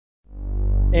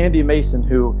Andy Mason,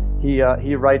 who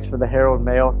he writes for the Herald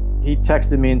Mail, he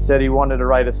texted me and said he wanted to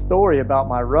write a story about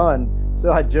my run.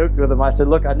 So I joked with him. I said,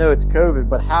 look, I know it's COVID,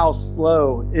 but how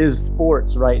slow is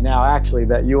sports right now, actually,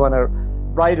 that you want to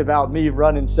write about me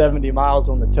running 70 miles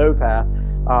on the towpath?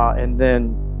 And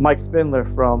then Mike Spindler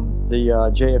from the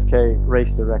JFK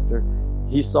race director,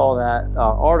 he saw that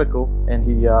article and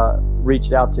he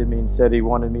reached out to me and said he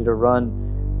wanted me to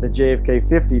run the JFK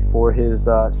 50 for his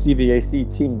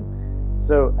CVAC team.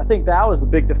 So I think that was a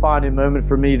big defining moment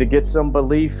for me to get some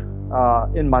belief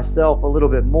in myself a little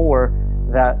bit more,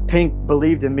 that Pink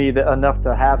believed in me enough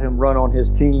to have him run on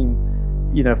his team,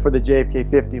 for the JFK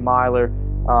 50 miler.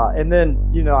 And then,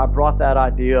 I brought that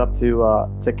idea up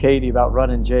to Katie about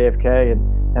running JFK,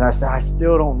 and I said, I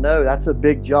still don't know. That's a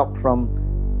big jump from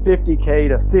 50K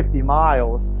to 50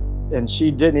 miles. And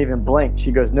she didn't even blink.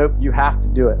 She goes, nope, you have to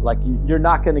do it. Like, you're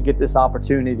not going to get this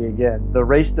opportunity again. The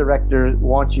race director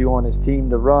wants you on his team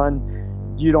to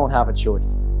run. You don't have a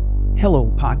choice.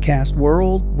 Hello, podcast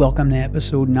world. Welcome to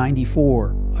episode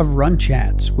 94 of Run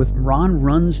Chats with Ron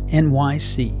Runs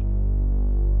NYC.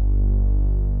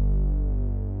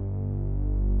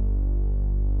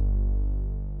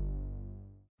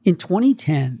 In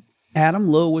 2010, Adam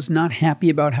Lowe was not happy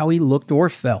about how he looked or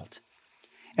felt.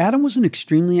 Adam was an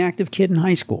extremely active kid in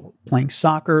high school, playing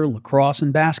soccer, lacrosse,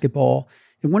 and basketball,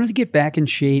 and wanted to get back in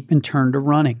shape and turn to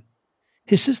running.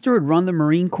 His sister had run the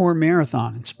Marine Corps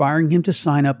Marathon, inspiring him to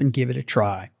sign up and give it a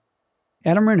try.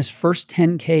 Adam ran his first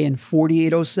 10K in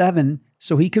 48:07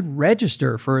 so he could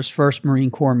register for his first Marine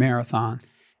Corps Marathon,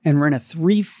 and ran a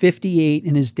 3:58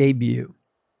 in his debut.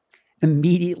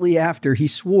 Immediately after, he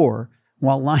swore,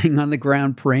 while lying on the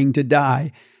ground praying to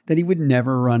die, that he would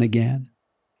never run again.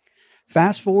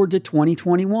 Fast forward to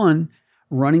 2021,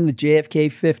 running the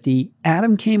JFK 50,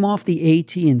 Adam came off the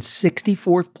AT in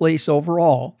 64th place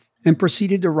overall and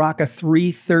proceeded to rock a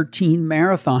 3:13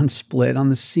 marathon split on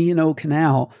the C&O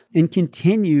Canal and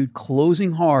continued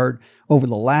closing hard over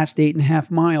the last 8.5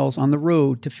 miles on the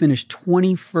road to finish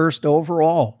 21st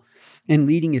overall and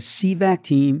leading his CVAC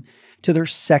team to their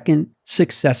second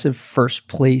successive first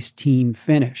place team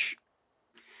finish.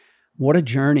 What a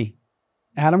journey.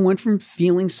 Adam went from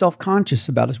feeling self-conscious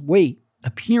about his weight,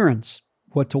 appearance,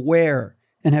 what to wear,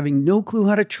 and having no clue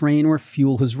how to train or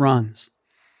fuel his runs.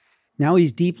 Now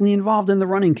he's deeply involved in the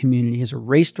running community as a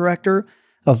race director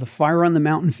of the Fire on the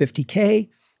Mountain 50K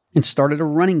and started a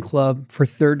running club for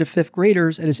 3rd to 5th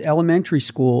graders at his elementary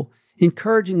school,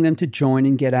 encouraging them to join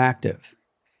and get active.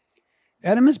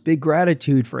 Adam has big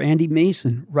gratitude for Andy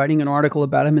Mason writing an article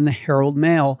about him in the Herald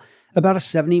Mail about a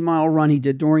 70-mile run he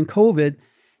did during COVID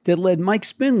that led Mike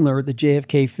Spindler, the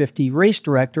JFK 50 race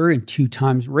director and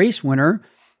 2-time race winner,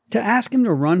 to ask him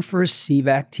to run for his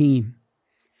CVAC team.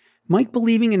 Mike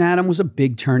believing in Adam was a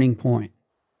big turning point.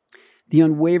 The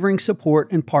unwavering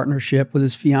support and partnership with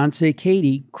his fiancée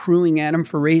Katie, crewing Adam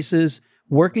for races,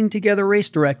 working together race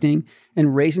directing,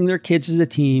 and raising their kids as a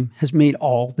team has made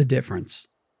all the difference.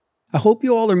 I hope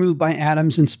you all are moved by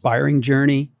Adam's inspiring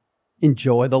journey.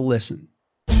 Enjoy the listen.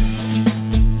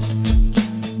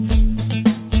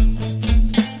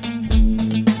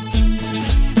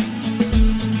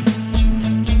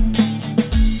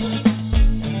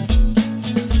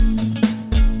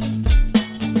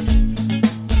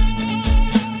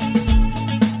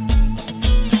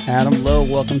 Adam Lowe,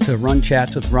 welcome to Run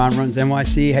Chats with Ron Runs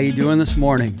NYC. How you doing this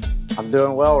morning? I'm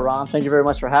doing well, Ron. Thank you very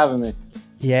much for having me.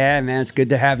 Yeah, man, it's good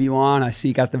to have you on. I see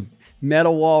you got the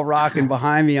metal wall rocking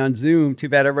behind me on Zoom. Too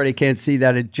bad everybody can't see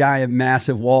that a giant,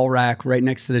 massive wall rack right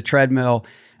next to the treadmill.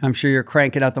 I'm sure you're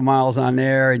cranking out the miles on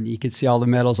there, and you can see all the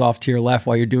medals off to your left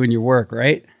while you're doing your work,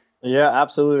 right? Yeah,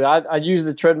 absolutely. I use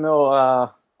the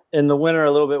treadmill in the winter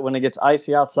a little bit when it gets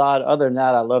icy outside. Other than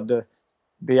that, I love to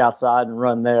be outside and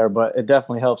run there, but it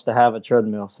definitely helps to have a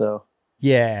treadmill. So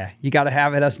yeah, you got to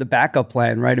have it as the backup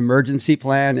plan, right? Emergency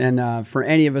plan. And for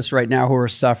any of us right now who are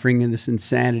suffering in this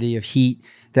insanity of heat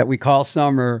that we call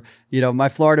summer, my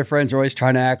Florida friends are always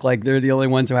trying to act like they're the only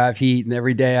ones who have heat. And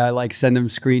every day I send them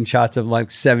screenshots of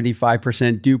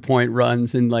 75% dew point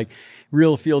runs and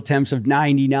real field temps of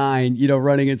 99,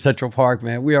 running in Central Park,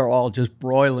 man. We are all just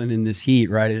broiling in this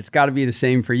heat, right? It's got to be the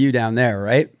same for you down there,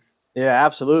 right? Yeah,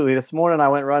 absolutely. This morning I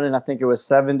went running, I think it was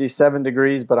 77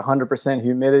 degrees, but 100%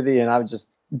 humidity, and I was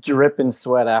just dripping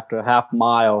sweat after a half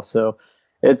mile. So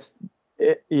the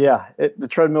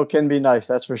treadmill can be nice,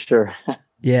 that's for sure.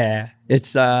 Yeah,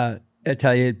 it's I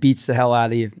tell you, it beats the hell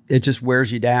out of you. It just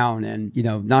wears you down. And,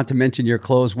 not to mention your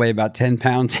clothes weigh about 10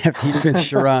 pounds after you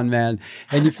finish your run, man.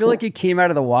 And you feel like you came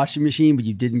out of the washing machine, but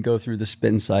you didn't go through the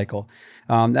spin cycle.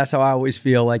 That's how I always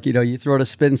feel. Like, you throw the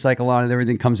spin cycle on and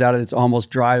everything comes out and it's almost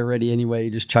dry already anyway.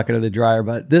 You just chuck it in the dryer.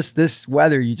 But this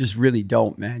weather, you just really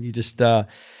don't, man. You just,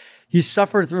 you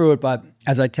suffer through it. But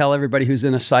as I tell everybody who's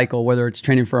in a cycle, whether it's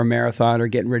training for a marathon or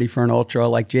getting ready for an ultra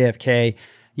like JFK,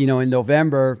 in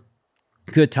November,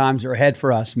 good times are ahead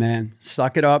for us, man.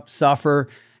 Suck it up, suffer,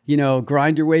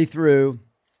 grind your way through.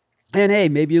 And hey,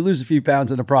 maybe you lose a few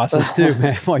pounds in the process too,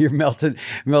 man, while you're melted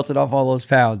off all those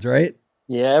pounds, right?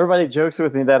 Yeah, everybody jokes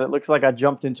with me that it looks like I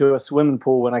jumped into a swimming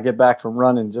pool when I get back from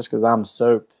running just because I'm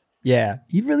soaked. Yeah,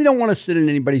 you really don't want to sit in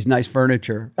anybody's nice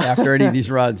furniture after any of these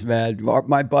runs, man.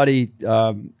 My buddy,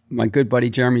 my good buddy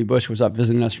Jeremy Bush was up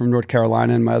visiting us from North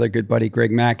Carolina, and my other good buddy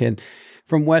Greg Mackin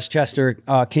from Westchester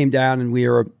came down,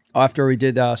 and after we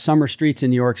did Summer Streets in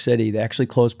New York City, they actually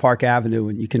closed Park Avenue,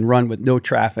 and you can run with no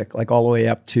traffic, like all the way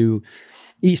up to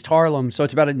East Harlem. So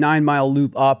it's about a 9-mile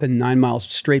loop up and 9 miles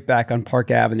straight back on Park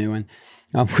Avenue. And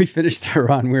we finished the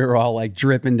run. We were all like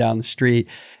dripping down the street.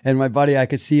 And my buddy, I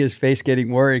could see his face getting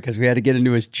worried because we had to get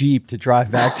into his Jeep to drive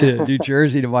back to New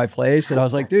Jersey to my place. And I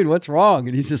was like, dude, what's wrong?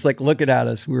 And he's just like looking at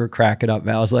us. We were cracking up,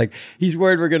 man. I was like, he's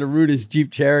worried we're going to ruin his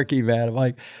Jeep Cherokee, man. I'm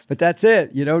like, but that's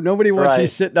it. Nobody wants you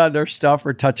sitting on their stuff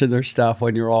or touching their stuff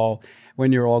when you're all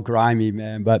grimy,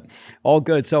 man. But all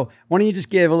good. So why don't you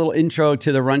just give a little intro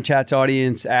to the Run Chats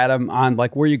audience, Adam, on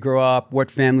like where you grew up, what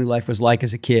family life was like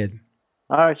as a kid?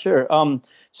 All right, sure.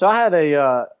 So I had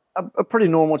a pretty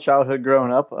normal childhood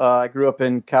growing up. I grew up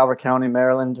in Calvert County,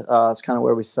 Maryland. It's kind of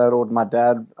where we settled. My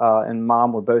dad and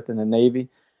mom were both in the Navy.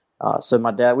 So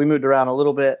we moved around a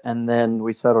little bit, and then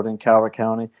we settled in Calvert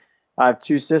County. I have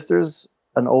two sisters,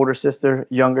 an older sister,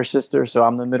 younger sister, so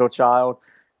I'm the middle child.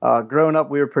 Growing up,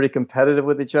 we were pretty competitive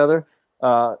with each other.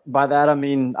 By that, I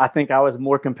mean, I think I was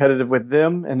more competitive with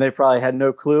them, and they probably had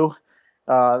no clue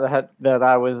that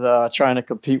I was trying to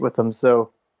compete with them.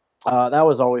 So that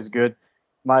was always good.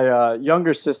 My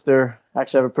younger sister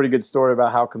actually have a pretty good story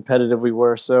about how competitive we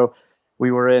were. So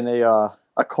we were in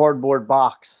a cardboard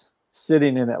box,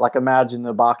 sitting in it. Like imagine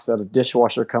the box that a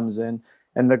dishwasher comes in.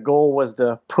 And the goal was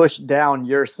to push down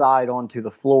your side onto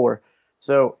the floor.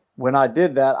 So when I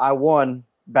did that, I won.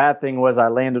 Bad thing was I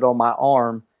landed on my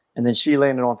arm, and then she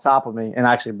landed on top of me and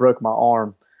actually broke my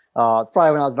arm.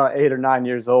 Probably when I was about 8 or 9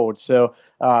 years old. So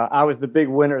I was the big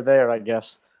winner there, I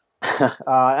guess.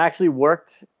 I actually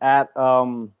worked at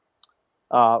Roy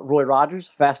Rogers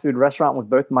fast food restaurant with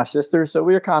both my sisters. So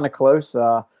we were kind of close.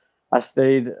 I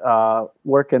stayed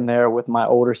working there with my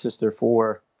older sister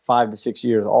for 5 to 6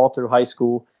 years, all through high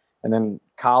school. And then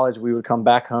college, we would come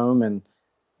back home and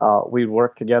we'd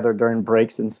work together during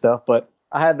breaks and stuff. But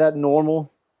I had that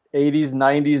normal 80s,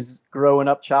 90s growing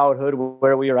up childhood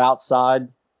where we were outside.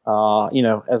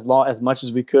 As much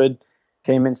as we could,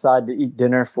 came inside to eat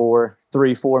dinner for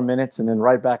 3-4 minutes and then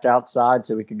right back outside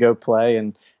so we could go play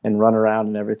and run around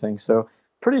and everything. So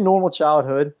pretty normal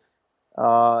childhood.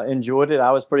 Enjoyed it.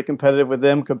 I was pretty competitive with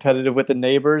them, competitive with the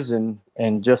neighbors, and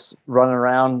just running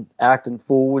around acting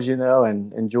fools,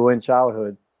 and enjoying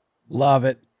childhood. Love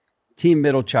it. Team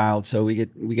middle child. So we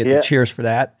get the cheers for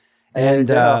that. And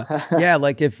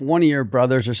like if one of your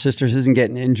brothers or sisters isn't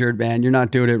getting injured, man, you're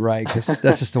not doing it right, because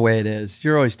that's just the way it is.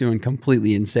 You're always doing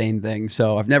completely insane things.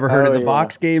 So I've never heard of the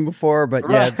box game before, but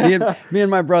me and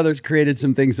my brothers created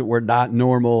some things that were not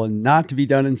normal and not to be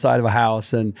done inside of a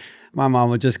house. And my mom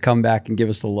would just come back and give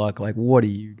us the look, like, what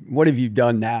have you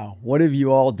done now? What have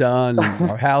you all done? And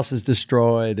our house is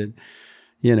destroyed. And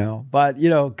but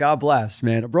God bless,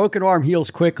 man. A broken arm heals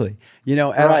quickly.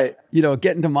 Right.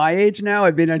 Getting to my age now,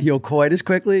 it may not heal quite as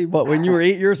quickly. But when you were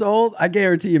 8 years old, I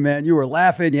guarantee you, man, you were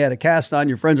laughing. You had a cast on.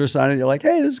 Your friends were signing. You're like,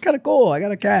 hey, this is kind of cool. I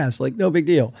got a cast. Like, no big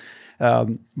deal.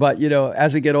 But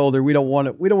as we get older, we don't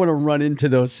want to run into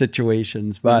those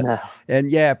situations. But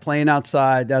playing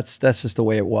outside, that's just the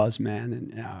way it was, man.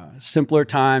 And simpler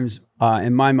times,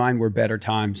 in my mind, were better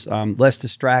times. Less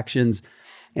distractions.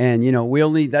 And,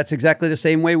 that's exactly the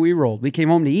same way we rolled. We came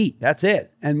home to eat. That's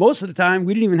it. And most of the time,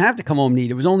 we didn't even have to come home to eat.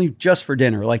 It was only just for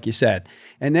dinner, like you said.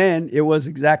 And then it was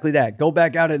exactly that. Go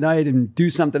back out at night and do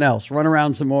something else. Run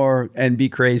around some more and be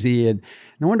crazy. And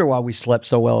no wonder why we slept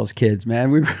so well as kids,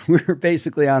 man. We were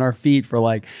basically on our feet for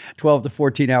like 12 to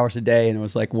 14 hours a day. And it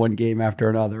was like one game after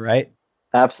another, right?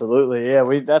 Absolutely. Yeah,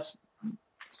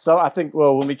 I think,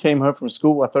 when we came home from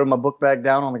school, I throw my book bag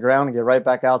down on the ground and get right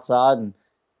back outside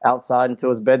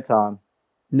until it's bedtime.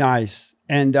 Nice.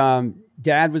 And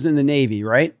Dad was in the Navy,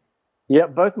 right? Yeah,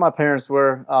 both my parents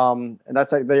were. And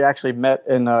that's like they actually met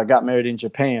and got married in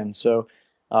Japan. So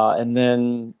And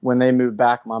then when they moved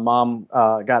back, my mom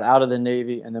got out of the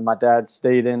Navy, and then my dad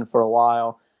stayed in for a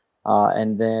while.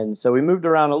 And then so we moved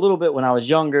around a little bit when I was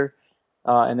younger,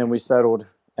 and then we settled.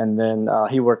 And then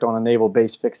he worked on a naval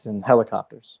base fixing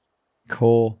helicopters.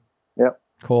 Cool. Yep.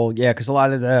 Cool. Yeah, because a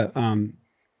lot of the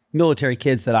military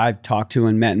kids that I've talked to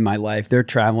and met in my life, they're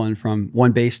traveling from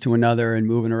one base to another and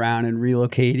moving around and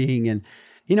relocating. And,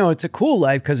 you know, it's a cool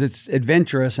life because it's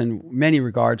adventurous in many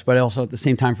regards, but also at the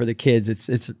same time for the kids,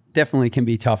 it's definitely can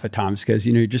be tough at times because,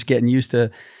 you know, you're just getting used to,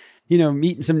 you know,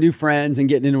 meeting some new friends and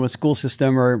getting into a school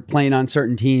system or playing on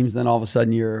certain teams. Then all of a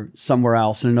sudden you're somewhere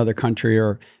else in another country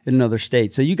or in another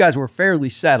state. So you guys were fairly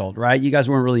settled, right? You guys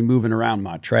weren't really moving around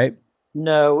much, right?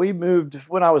 No, we moved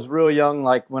when I was real young,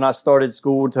 like when I started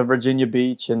school, to Virginia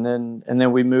Beach, and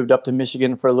then we moved up to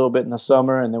Michigan for a little bit in the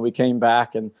summer, and then we came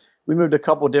back, and we moved a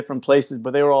couple different places,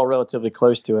 but they were all relatively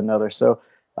close to another. So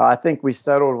I think we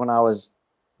settled when I was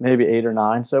maybe 8 or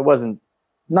 9, so it wasn't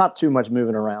not too much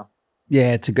moving around.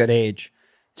 Yeah, it's a good age.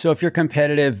 So if you're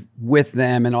competitive with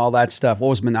them and all that stuff, what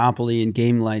was Monopoly and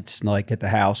game lights like at the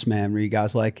house, man? Were you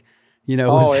guys like, you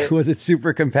know, was it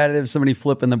super competitive? Somebody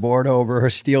flipping the board over or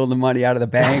stealing the money out of the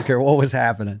bank, or what was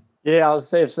happening? Yeah, I was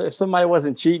saying if somebody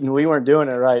wasn't cheating, we weren't doing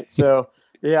it right. So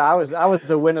yeah, I was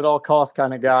a win at all costs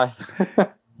kind of guy.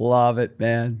 Love it,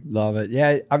 man. Love it.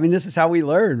 Yeah. I mean, this is how we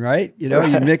learn, right? You know,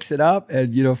 right. You mix it up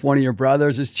and, you know, if one of your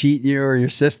brothers is cheating you or your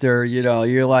sister, you know,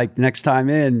 you're like, next time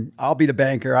in, I'll be the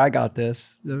banker. I got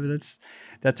this. I mean,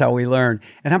 that's how we learn.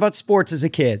 And how about sports as a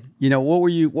kid? You know, what were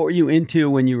you into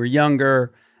when you were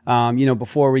younger? You know,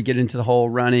 before we get into the whole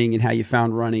running and how you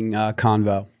found running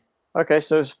convo. Okay.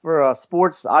 So for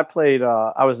sports, I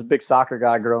was a big soccer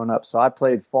guy growing up. So I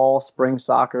played fall, spring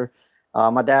soccer.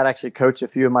 My dad actually coached a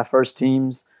few of my first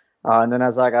teams. And then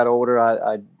as I got older,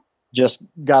 I just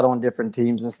got on different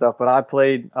teams and stuff. But I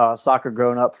played soccer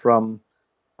growing up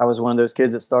I was one of those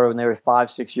kids that started when they were 5,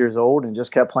 6 years old and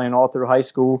just kept playing all through high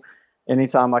school.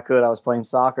 Anytime I could, I was playing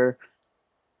soccer.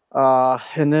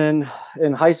 And then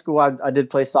in high school, I did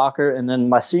play soccer. And then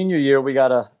my senior year, we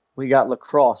got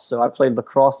lacrosse. So I played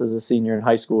lacrosse as a senior in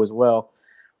high school as well.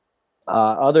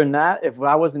 Other than that, if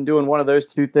I wasn't doing one of those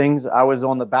two things, I was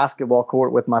on the basketball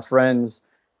court with my friends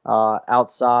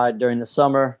outside during the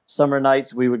summer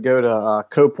nights. We would go to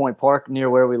Cove Point Park near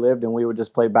where we lived, and we would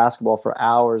just play basketball for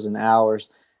hours and hours,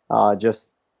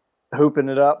 just hooping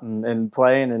it up and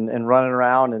playing and running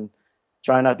around and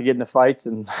trying not to get into fights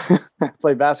and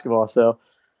play basketball. So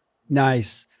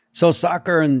nice. So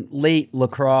soccer and late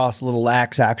lacrosse, a little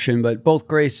lax action, but both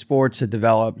great sports to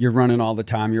develop. You're running all the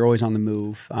time. You're always on the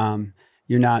move.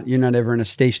 You're not ever in a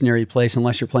stationary place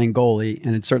unless you're playing goalie,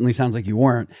 and it certainly sounds like you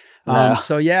weren't.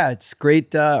 So yeah, it's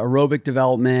great aerobic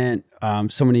development.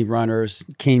 So many runners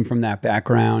came from that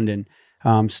background,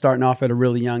 and starting off at a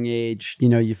really young age, you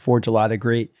know, you forge a lot of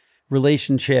great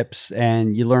relationships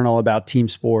and you learn all about team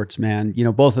sports, man. You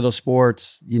know, both of those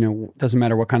sports, you know, doesn't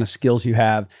matter what kind of skills you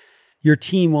have, your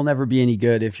team will never be any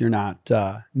good if you're not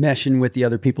meshing with the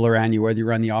other people around you, whether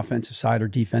you're on the offensive side or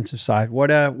defensive side.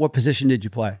 What position did you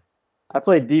play? I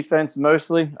played defense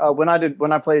mostly. When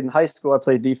I played in high school, I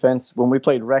played defense. When we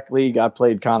played rec league, I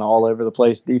played kind of all over the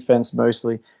place, defense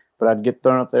mostly. But I'd get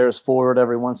thrown up there as forward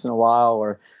every once in a while.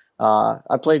 Or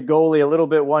I played goalie a little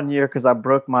bit one year because I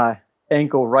broke my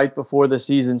ankle right before the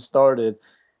season started.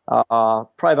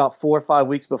 Probably about 4 or 5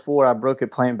 weeks before I broke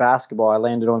it playing basketball. I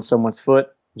landed on someone's foot,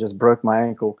 just broke my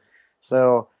ankle.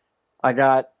 So I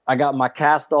got my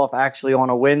cast off actually on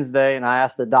a Wednesday, and I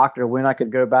asked the doctor when I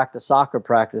could go back to soccer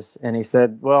practice. And he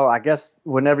said, well, I guess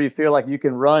whenever you feel like you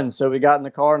can run. So we got in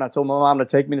the car and I told my mom to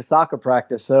take me to soccer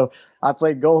practice. So I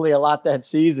played goalie a lot that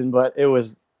season, but it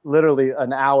was literally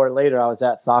an hour later I was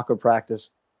at soccer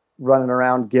practice running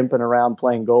around, gimping around,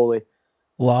 playing goalie.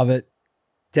 Love it.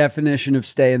 Definition of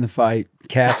stay in the fight.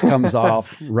 Cast comes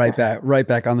off, right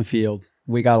back on the field.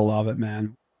 We got to love it,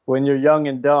 man. When you're young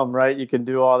and dumb, right? You can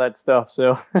do all that stuff.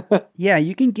 So yeah,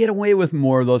 you can get away with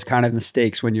more of those kind of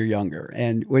mistakes when you're younger.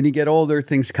 And when you get older,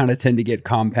 things kind of tend to get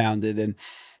compounded and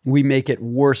we make it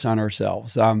worse on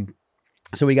ourselves.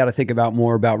 So we got to think about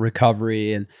more about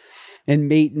recovery and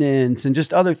maintenance and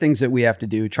just other things that we have to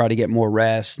do, try to get more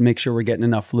rest, make sure we're getting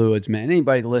enough fluids, man.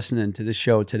 Anybody listening to this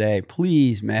show today,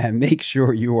 please, man, make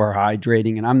sure you are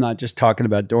hydrating. And I'm not just talking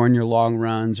about during your long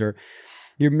runs or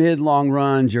your mid-long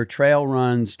runs, your trail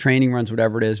runs, training runs,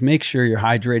 whatever it is. Make sure you're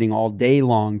hydrating all day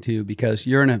long too, because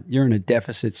you're in a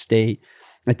deficit state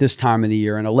at this time of the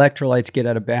year, and electrolytes get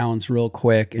out of balance real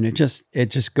quick, and it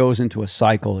just goes into a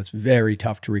cycle. It's very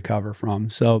tough to recover from.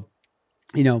 So,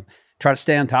 you know, try to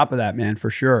stay on top of that, man,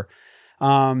 for sure.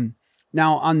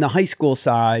 Now, on the high school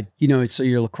side, so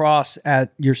you're lacrosse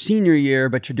at your senior year,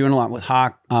 but you're doing a lot with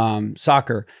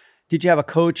soccer. Did you have a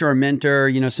coach or a mentor,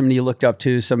 somebody you looked up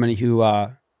to, somebody who,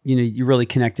 you really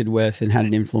connected with and had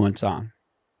an influence on?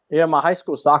 Yeah, my high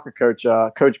school soccer coach,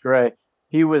 Coach Gray,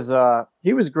 he was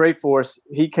great for us.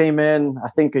 He came in, I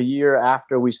think, a year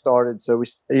after we started. So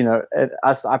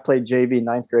I played JV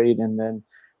ninth grade, and then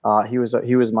he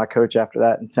was my coach after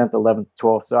that in 10th, 11th,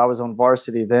 12th. So I was on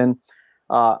varsity then.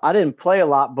 I didn't play a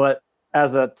lot, but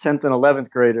as a 10th and 11th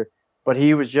grader, but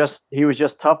he was just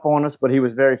tough on us, but he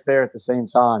was very fair at the same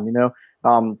time.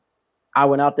 I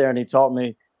went out there and he taught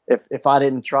me if I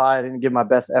didn't try, I didn't give my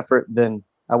best effort, then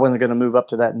I wasn't going to move up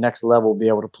to that next level, be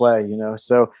able to play.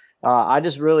 So I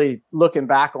just really looking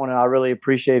back on it, I really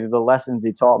appreciated the lessons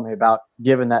he taught me about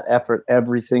giving that effort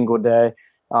every single day.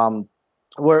 Um,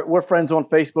 we're friends on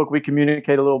Facebook. We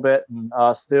communicate a little bit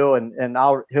still, and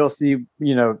he'll see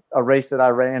a race that I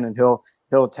ran, and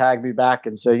he'll tag me back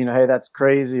and say, hey, that's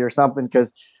crazy or something,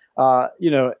 because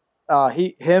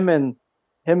him and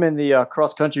the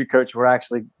cross country coach were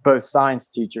actually both science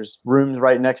teachers, rooms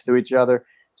right next to each other.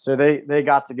 So they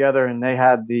got together and they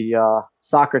had the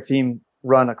soccer team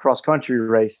run a cross country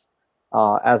race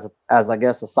as I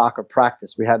guess a soccer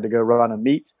practice. We had to go run a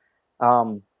meet.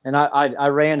 And I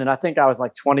ran, and I think I was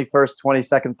like 21st,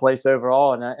 22nd place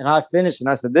overall. And I finished, and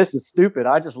I said, this is stupid.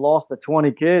 I just lost to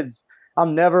 20 kids.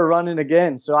 I'm never running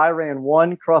again. So I ran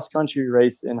one cross country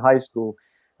race in high school.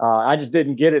 I just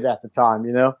didn't get it at the time,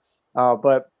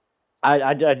 but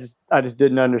I just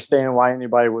didn't understand why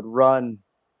anybody would run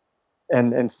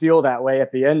and feel that way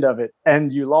at the end of it.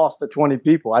 And you lost to 20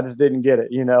 people. I just didn't get it.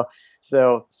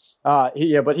 So but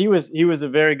he was a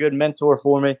very good mentor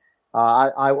for me.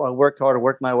 I worked hard to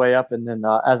work my way up, and then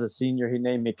as a senior, he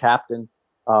named me captain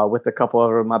with a couple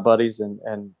of my buddies,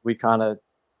 and we kind of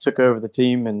took over the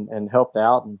team and helped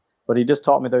out. But he just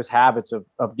taught me those habits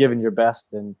of giving your best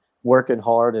and working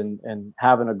hard and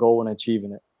having a goal and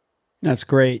achieving it. That's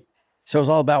great. So it's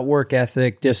all about work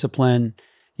ethic, discipline,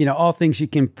 all things you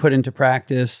can put into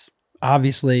practice.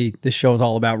 Obviously, this show is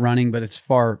all about running, but it's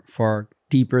far, far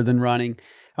deeper than running.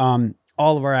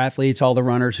 All of our athletes, all the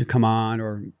runners who come on,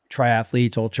 or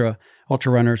triathletes,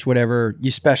 ultra runners, whatever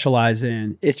you specialize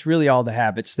in, it's really all the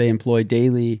habits they employ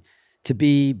daily to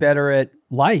be better at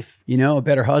life, a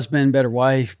better husband, better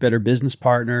wife, better business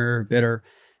partner, better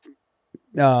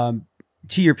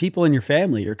to your people in your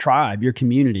family, your tribe, your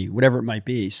community, whatever it might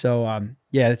be. So,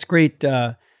 yeah, it's great.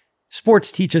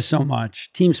 Sports teach us so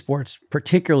much. Team sports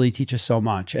particularly teach us so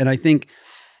much. And I think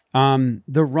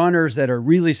the runners that are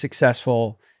really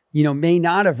successful, may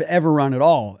not have ever run at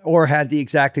all or had the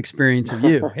exact experience of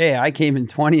you. Hey, I came in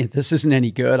 20th. This isn't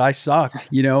any good. I sucked.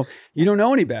 You don't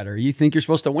know any better. You think you're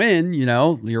supposed to win,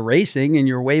 you're racing and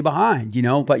you're way behind,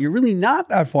 but you're really not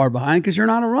that far behind because you're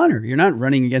not a runner. You're not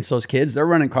running against those kids. They're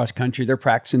running cross country. They're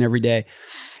practicing every day.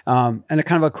 And a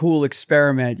kind of a cool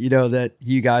experiment, that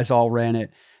you guys all ran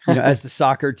it. As the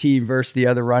soccer team versus the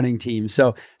other running team.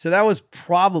 So that was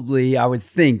probably, I would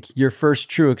think, your first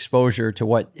true exposure to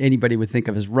what anybody would think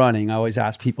of as running. I always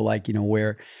ask people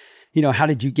where, how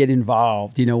did you get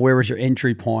involved? Where was your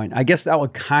entry point? I guess that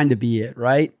would kind of be it,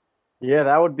 right? Yeah,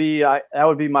 that would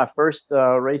be my first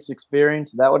race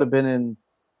experience. That would have been in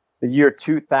the year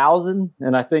 2000.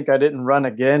 And I think I didn't run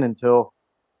again until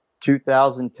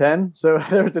 2010. So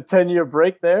there was a 10-year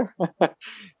break there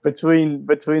between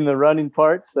the running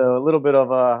part. So a little bit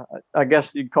of I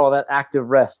guess you'd call that active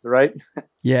rest, right?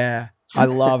 Yeah, I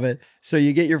love it. So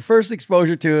you get your first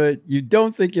exposure to it. You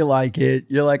don't think you like it.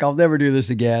 You're like, I'll never do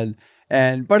this again.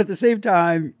 But at the same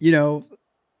time,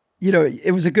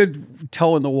 it was a good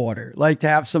toe in the water, like to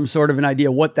have some sort of an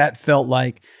idea what that felt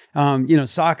like.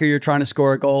 Soccer, you're trying to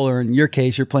score a goal, or in your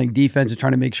case, you're playing defense and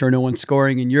trying to make sure no one's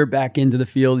scoring, and you're back into the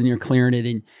field and you're clearing it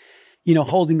and,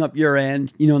 holding up your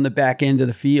end, in the back end of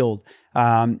the field.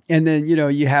 And then,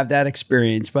 you have that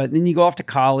experience, but then you go off to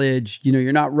college,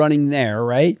 you're not running there,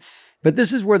 right? But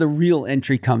this is where the real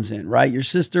entry comes in, right? Your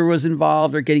sister was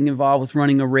involved or getting involved with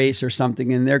running a race or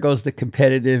something, and there goes the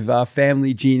competitive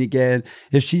family gene again.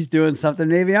 If she's doing something,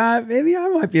 maybe I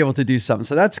might be able to do something.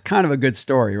 So that's kind of a good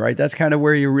story, right? That's kind of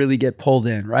where you really get pulled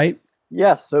in, right?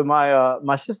 Yes. So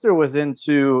my sister was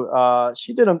into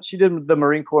she did the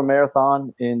Marine Corps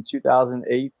Marathon in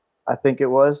 2008, I think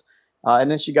it was, and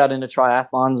then she got into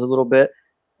triathlons a little bit.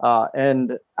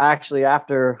 And actually,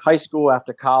 after high school,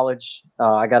 after college,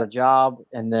 I got a job,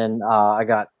 and then I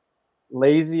got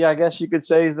lazy, I guess you could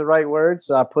say is the right word.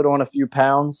 So I put on a few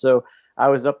pounds. So I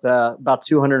was up to about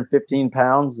 215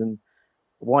 pounds. And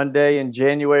one day in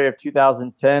January of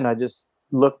 2010, I just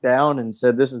looked down and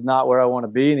said, this is not where I want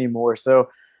to be anymore. So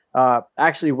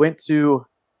Actually went to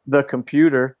the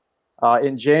computer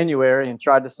in January and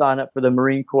tried to sign up for the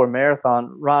Marine Corps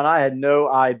Marathon. Ron, I had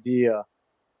no idea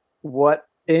what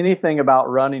anything about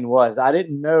running was. I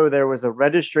didn't know there was a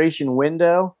registration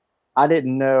window. I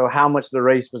didn't know how much the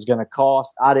race was going to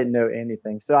cost. I didn't know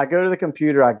anything. So I go to the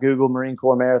computer, I Google Marine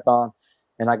Corps Marathon,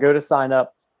 and I go to sign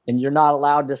up, and you're not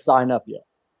allowed to sign up yet.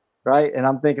 Right. And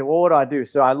I'm thinking, well, what do I do?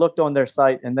 So I looked on their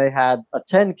site and they had a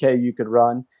 10K you could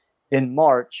run in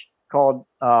March called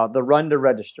the Run to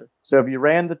Register. So if you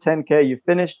ran the 10K, you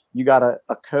finished, you got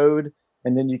a code,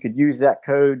 and then you could use that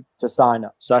code to sign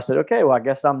up. So I said, okay, well, I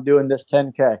guess I'm doing this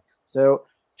 10K. So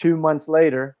 2 months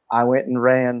later, I went and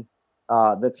ran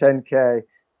the 10K.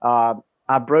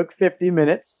 I broke 50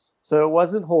 minutes, so it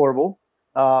wasn't horrible.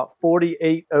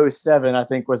 48:07, I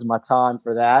think, was my time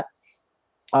for that.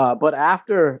 But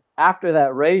after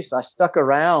that race, I stuck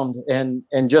around and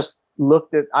just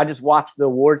I just watched the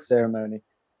award ceremony.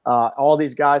 All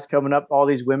these guys coming up, all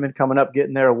these women coming up,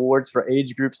 getting their awards for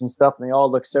age groups and stuff. And they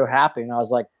all looked so happy. And I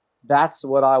was like, that's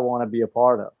what I want to be a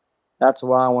part of. That's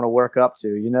what I want to work up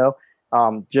to,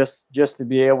 just to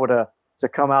be able to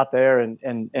come out there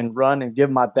and run and give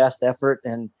my best effort.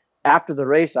 And after the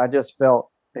race, I just felt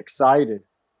excited.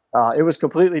 It was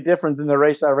completely different than the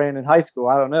race I ran in high school.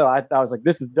 I don't know. I was like,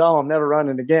 this is dumb. I'm never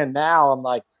running again. Now I'm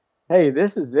like, hey,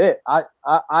 this is it.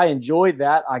 I enjoyed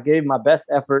that. I gave my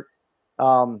best effort.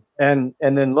 And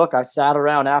then look, I sat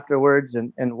around afterwards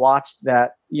and watched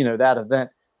that event.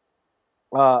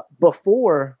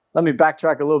 Let me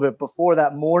backtrack a little bit. Before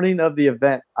that morning of the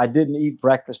event, I didn't eat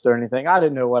breakfast or anything. I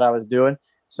didn't know what I was doing.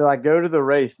 So I go to the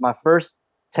race, my first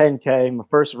 10K, my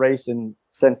first race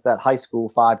since that high school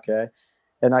 5K.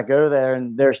 And I go there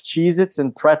and there's Cheez-Its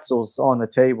and pretzels on the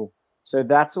table. So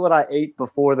that's what I ate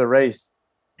before the race.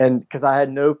 And because I had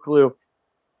no clue,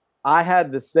 I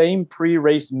had the same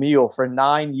pre-race meal for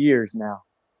 9 years now.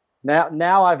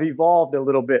 Now I've evolved a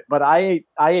little bit, but I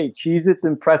ate Cheez-Its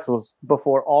and pretzels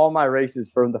before all my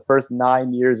races from the first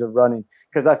 9 years of running,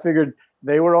 because I figured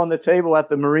they were on the table at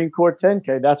the Marine Corps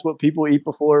 10K. That's what people eat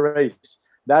before a race.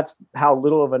 That's how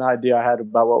little of an idea I had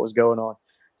about what was going on.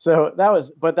 So that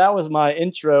was my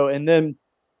intro. And then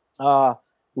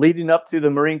leading up to the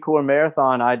Marine Corps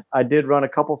Marathon, I did run a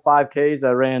couple 5Ks.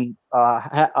 I ran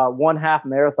one half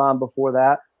marathon before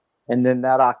that. And then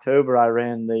that October, I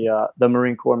ran the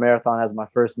Marine Corps Marathon as my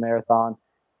first marathon.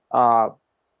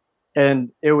 And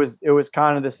it was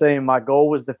kind of the same. My goal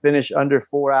was to finish under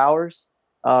 4 hours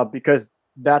because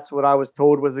that's what I was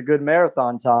told was a good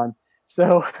marathon time.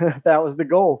 So that was the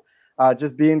goal.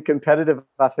 Just being competitive,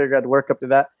 I figured I'd work up to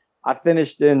that. I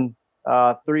finished in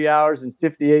 3 hours and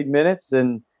 58 minutes.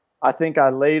 And I think I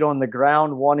laid on the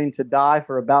ground wanting to die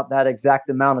for about that exact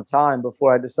amount of time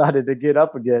before I decided to get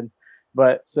up again.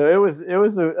 But so it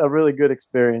was a really good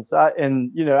experience.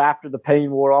 After the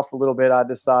pain wore off a little bit, I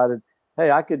decided, hey,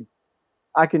 I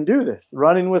can do this.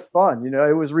 Running was fun.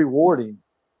 It was rewarding.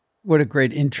 What a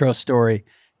great intro story.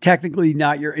 Technically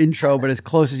not your intro, but as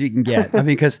close as you can get. I mean,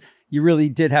 because you really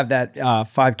did have that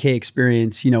 5K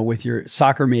experience, with your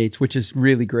soccer mates, which is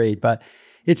really great. But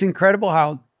it's incredible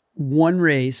how one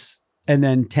race and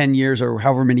then 10 years or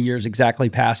however many years exactly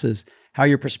passes, how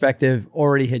your perspective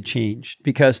already had changed.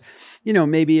 Because,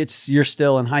 maybe you're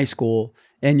still in high school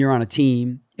and you're on a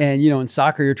team and, in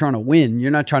soccer, you're trying to win.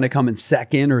 You're not trying to come in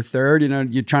second or third,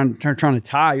 you're trying to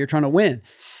tie, you're trying to win.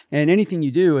 And anything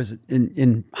you do is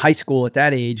in high school at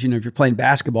that age, if you're playing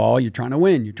basketball, you're trying to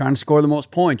win. You're trying to score the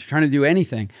most points. You're trying to do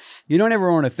anything. You don't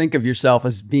ever want to think of yourself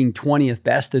as being 20th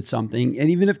best at something. And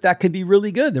even if that could be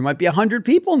really good, there might be 100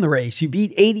 people in the race. You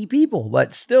beat 80 people.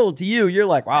 But still, to you, you're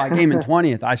like, wow, I came in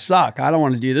 20th. I suck. I don't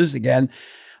want to do this again.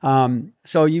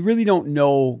 So you really don't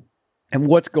know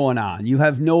what's going on. You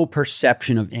have no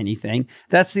perception of anything.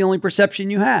 That's the only perception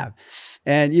you have.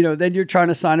 And, then you're trying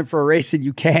to sign up for a race and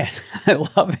you can't. I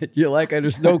love it. You're like,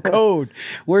 there's no code.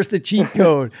 Where's the cheat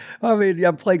code? I mean,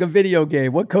 I'm playing a video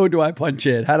game. What code do I punch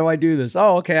in? How do I do this?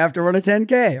 Oh, okay. I have to run a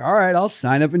 10K. All right. I'll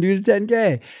sign up and do the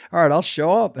 10K. All right. I'll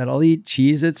show up and I'll eat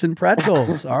Cheez-Its and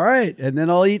pretzels. All right. And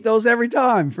then I'll eat those every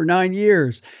time for 9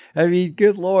 years. I mean,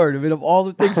 good Lord. I mean, of all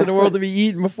the things in the world to be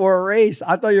eaten before a race,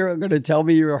 I thought you were going to tell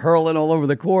me you were hurling all over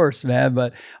the course, man.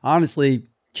 But honestly,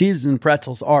 Cheez-Its and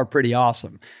pretzels are pretty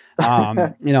awesome.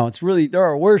 It's really, there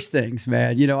are worse things,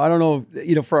 man. I don't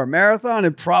know, for a marathon,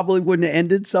 it probably wouldn't have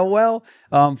ended so well.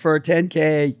 For a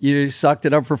 10K, you sucked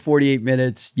it up for 48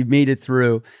 minutes. You made it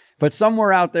through. But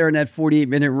somewhere out there in that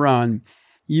 48-minute run,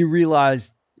 you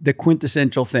realized the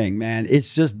quintessential thing, man.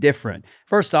 It's just different.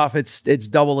 First off, it's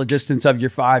double the distance of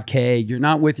your 5K. You're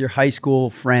not with your high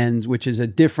school friends, which is a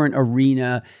different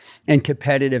arena and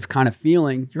competitive kind of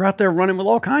feeling. You're out there running with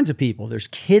all kinds of people. There's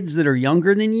kids that are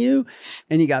younger than you,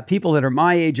 and you got people that are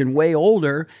my age and way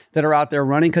older that are out there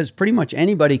running, because pretty much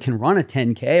anybody can run a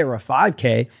 10K or a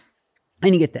 5K.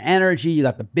 And you get the energy, you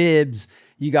got the bibs,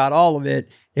 you got all of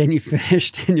it, and you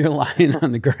finished and you're lying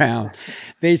on the ground,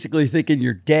 basically thinking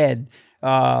you're dead.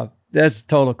 That's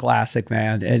total classic,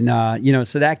 man. And,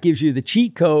 so that gives you the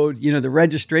cheat code, the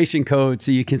registration code,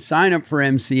 so you can sign up for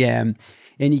MCM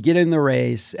and you get in the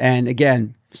race. And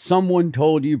again, someone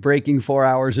told you breaking 4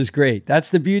 hours is great. That's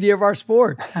the beauty of our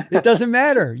sport. It doesn't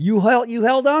matter. You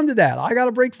held on to that. I got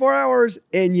to break 4 hours,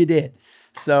 and you did.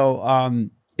 So,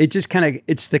 it just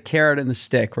it's the carrot and the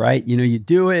stick, right? You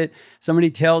do it. Somebody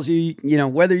tells you,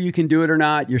 whether you can do it or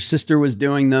not. Your sister was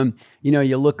doing them.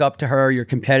 You look up to her, you're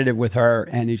competitive with her,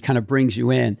 and it kind of brings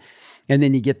you in. And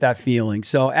then you get that feeling.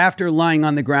 So after lying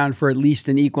on the ground for at least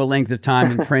an equal length of time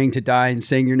and praying to die and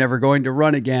saying you're never going to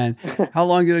run again, how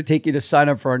long did it take you to sign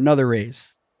up for another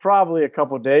race? Probably a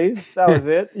couple of days. That was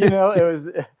it.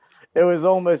 It was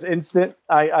almost instant.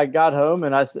 I got home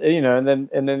and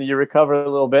and then you recover a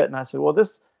little bit. And I said, well,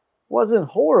 this wasn't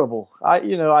horrible.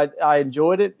 I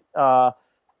enjoyed it. I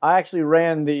actually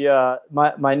ran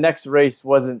my next race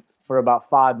wasn't for about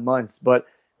 5 months, but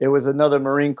it was another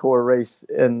Marine Corps race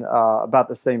in about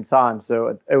the same time.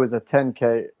 So it was a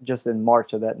 10K just in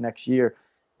March of that next year.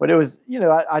 But it was,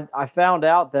 I found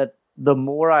out that the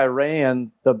more I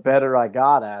ran, the better I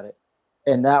got at it.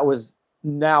 And that was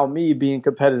now me being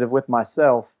competitive with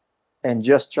myself and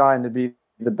just trying to be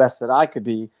the best that I could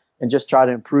be and just try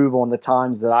to improve on the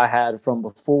times that I had from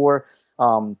before.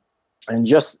 And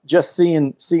just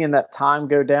seeing that time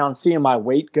go down, seeing my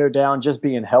weight go down, just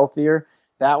being healthier,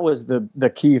 that was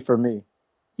the key for me.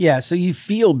 Yeah, so you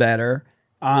feel better.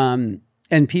 And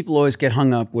people always get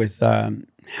hung up with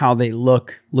how they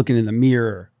looking in the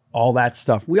mirror, all that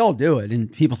stuff. We all do it.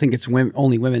 And people think it's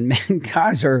only women. Men,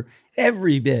 guys are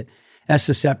every bit as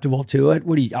susceptible to it.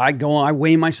 I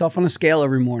weigh myself on a scale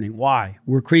every morning. Why?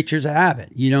 We're creatures of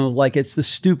habit. It's the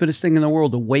stupidest thing in the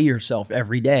world to weigh yourself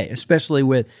every day, especially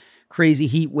with crazy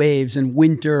heat waves and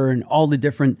winter and all the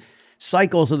different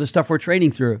cycles of the stuff we're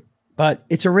training through. But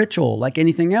it's a ritual like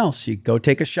anything else. You go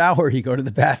take a shower, you go to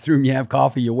the bathroom, you have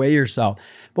coffee, you weigh yourself.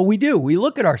 But we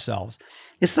look at ourselves.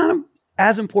 It's not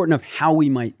as important of how we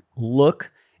might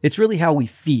look. It's really how we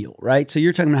feel, right? So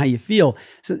you're talking about how you feel.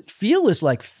 So feel is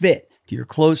like fit. Do your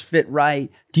clothes fit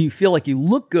right? Do you feel like you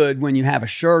look good when you have a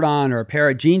shirt on or a pair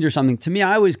of jeans or something? To me,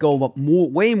 I always go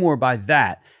way more by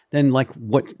that than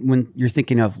when you're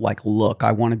thinking of look,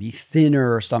 I want to be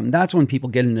thinner or something. That's when people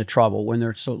get into trouble, when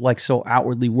they're so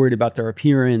outwardly worried about their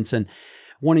appearance and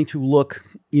wanting to look,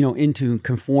 into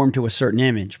conform to a certain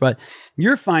image. But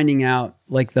you're finding out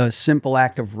the simple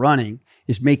act of running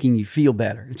is making you feel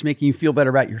better. It's making you feel better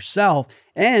about yourself.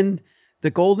 And the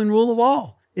golden rule of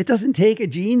all, it doesn't take a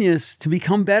genius to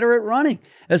become better at running.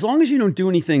 As long as you don't do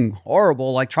anything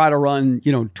horrible, like try to run,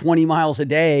 20 miles a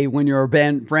day when you're a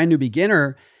brand new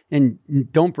beginner and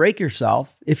don't break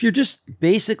yourself. If you're just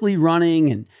basically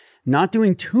running and not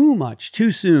doing too much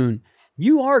too soon,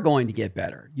 you are going to get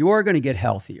better. You are going to get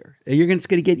healthier. It's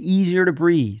going to get easier to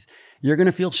breathe. You're going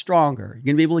to feel stronger. You're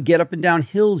going to be able to get up and down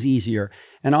hills easier.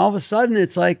 And all of a sudden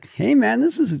it's like, hey man,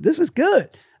 this is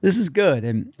good. This is good.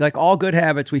 And like all good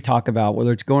habits we talk about,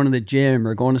 whether it's going to the gym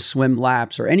or going to swim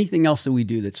laps or anything else that we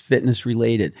do that's fitness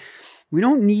related, we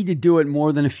don't need to do it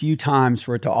more than a few times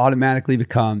for it to automatically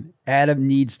become Adam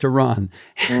needs to run.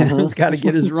 Adam's got to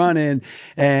get his run in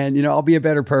and, I'll be a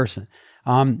better person.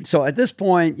 So at this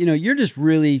point, you're just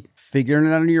really figuring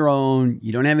it out on your own.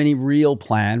 You don't have any real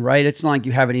plan, right? It's not like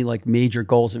you have any major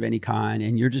goals of any kind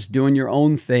and you're just doing your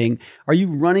own thing. Are you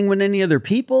running with any other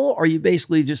people? Or are you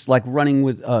basically just running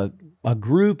with a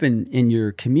group in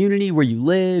your community where you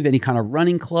live, any kind of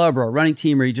running club or a running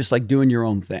team? Or are you just doing your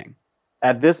own thing?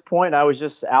 At this point, I was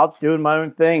just out doing my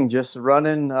own thing, just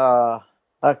running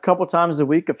a couple times a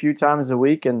week, a few times a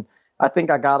week. And I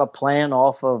think I got a plan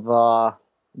off of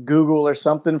Google or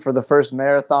something for the first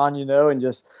marathon, and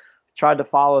just tried to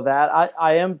follow that.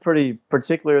 I am pretty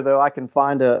particular though. I can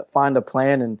find a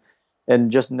plan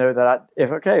and just know that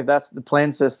if that's the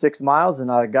plan says 6 miles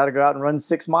and I got to go out and run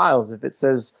 6 miles. If it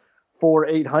says 4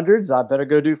 800s, I better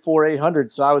go do 4 800s.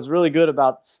 So I was really good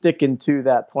about sticking to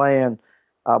that plan.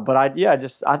 But I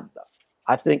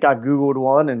think I Googled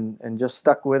one and just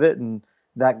stuck with it. And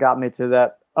that got me to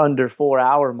that under 4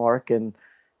 hour mark. And,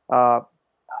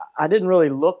 I didn't really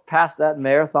look past that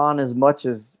marathon as much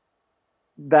as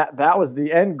that was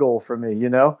the end goal for me,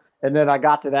 And then I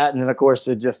got to that. And then of course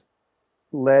it just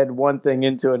led one thing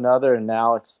into another. And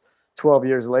now it's 12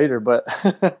 years later, but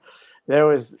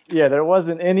there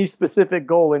wasn't any specific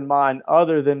goal in mind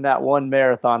other than that one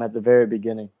marathon at the very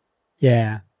beginning.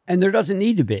 Yeah. And there doesn't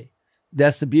need to be.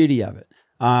 That's the beauty of it.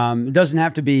 It doesn't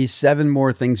have to be 7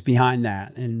 more things behind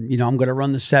that. And, I'm going to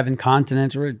run the 7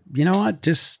 continents, or, you know what,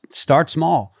 just start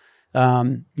small.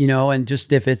 And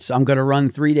just if it's, I'm going to run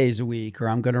 3 days a week, or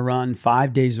I'm going to run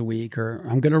 5 days a week, or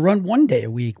I'm going to run 1 day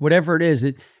a week, whatever it is,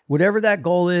 whatever that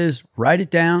goal is, write it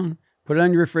down, put it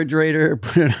on your refrigerator,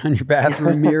 put it on your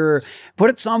bathroom mirror, put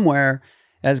it somewhere,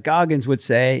 as Goggins would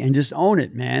say, and just own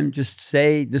it, man. Just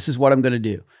say, this is what I'm going to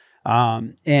do.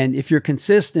 And if you're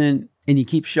consistent and you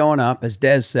keep showing up, as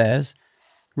Des says,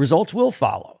 results will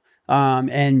follow.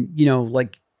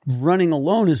 Like running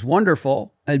alone is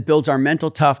wonderful. It builds our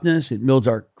mental toughness. It builds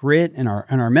our grit and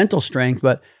our mental strength.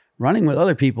 But running with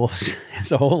other people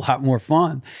is a whole lot more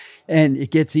fun, and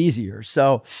it gets easier.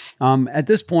 So at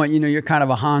this point, you're kind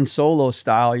of a Han Solo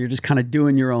style. You're just kind of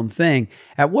doing your own thing.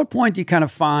 At what point do you kind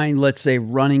of find, let's say,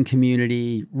 running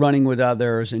community, running with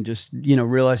others, and just,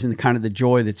 realizing the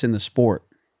joy that's in the sport?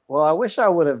 Well, I wish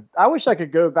I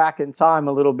could go back in time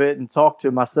a little bit and talk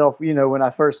to myself, when I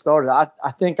first started.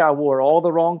 I think I wore all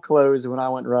the wrong clothes when I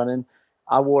went running.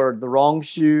 I wore the wrong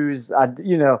shoes. I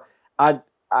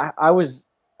was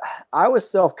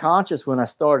self-conscious when I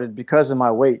started because of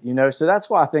my weight, so that's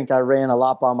why I think I ran a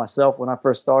lot by myself when I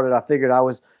first started. I figured I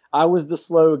was the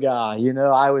slow guy,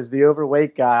 I was the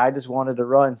overweight guy. I just wanted to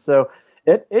run. So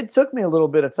it took me a little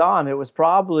bit of time. It was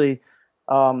probably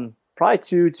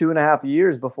 2.5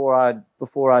 years before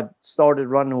I started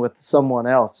running with someone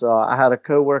else. I had a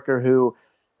coworker who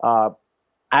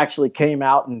actually came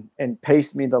out and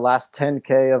paced me the last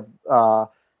 10K of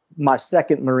my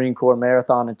second Marine Corps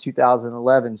marathon in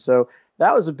 2011. So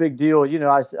that was a big deal.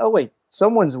 I said, oh, wait,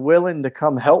 someone's willing to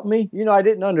come help me. I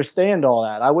didn't understand all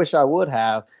that. I wish I would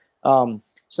have.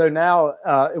 So now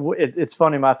it's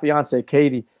funny. My fiance,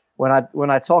 Katie, when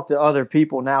I talk to other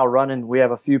people now running, we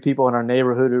have a few people in our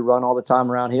neighborhood who run all the time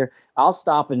around here. I'll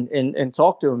stop and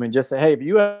talk to them and just say, hey, if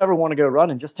you ever want to go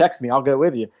running, just text me. I'll go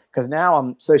with you. Because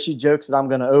now so she jokes that I'm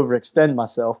going to overextend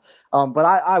myself. But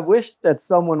I wish that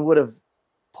someone would have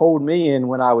pulled me in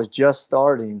when I was just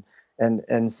starting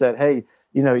and said, hey,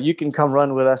 you can come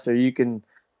run with us, or you can,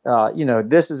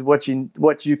 this is what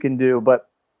you can do. But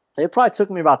it probably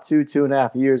took me about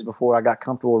 2.5 years before I got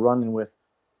comfortable running with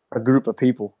a group of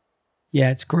people. Yeah,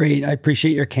 it's great. I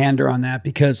appreciate your candor on that,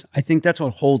 because I think that's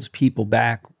what holds people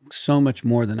back so much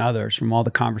more than others from all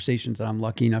the conversations that I'm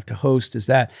lucky enough to host, is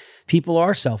that people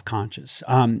are self-conscious.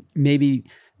 Maybe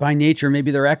by nature,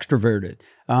 maybe they're extroverted.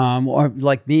 Or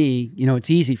like me, it's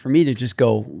easy for me to just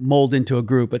go mold into a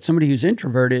group. But somebody who's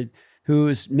introverted, who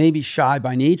is maybe shy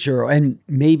by nature and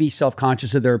maybe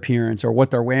self-conscious of their appearance or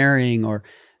what they're wearing, or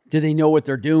do they know what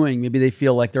they're doing? Maybe they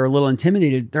feel like they're a little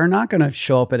intimidated. They're not going to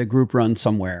show up at a group run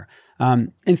somewhere.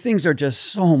 And things are just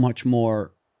so much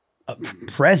more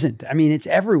present. I mean, it's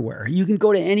everywhere. You can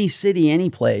go to any city,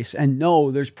 any place, and know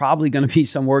there's probably going to be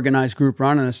some organized group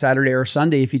run on a Saturday or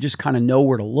Sunday if you just kind of know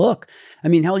where to look. I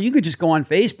mean, hell, you could just go on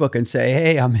Facebook and say,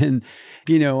 hey, I'm in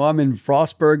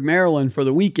Frostburg, Maryland for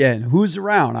the weekend. Who's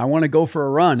around? I want to go for a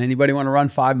run. Anybody want to run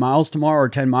 5 miles tomorrow or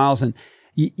 10 miles? And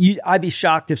I'd be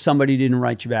shocked if somebody didn't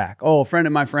write you back. Oh, a friend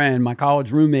of my friend, my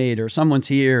college roommate, or someone's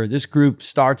here. This group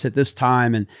starts at this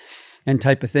time and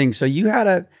type of thing. So you had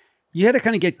to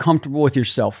kind of get comfortable with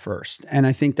yourself first. And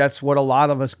I think that's what a lot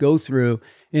of us go through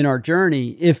in our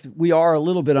journey. If we are a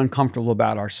little bit uncomfortable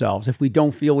about ourselves, if we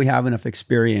don't feel we have enough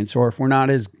experience, or if we're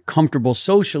not as comfortable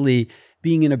socially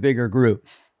being in a bigger group.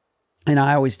 And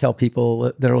I always tell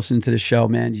people that are listening to the show,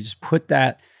 man, you just put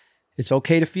that, it's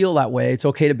okay to feel that way. It's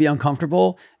okay to be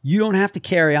uncomfortable. You don't have to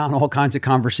carry on all kinds of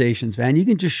conversations, man. You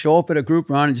can just show up at a group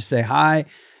run and just say, hi,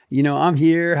 I'm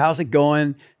here. How's it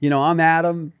going? I'm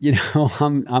Adam.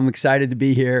 I'm excited to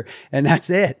be here. And that's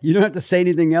it. You don't have to say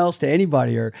anything else to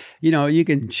anybody, or, you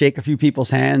can shake a few people's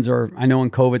hands, or I know in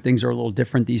COVID, things are a little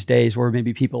different these days where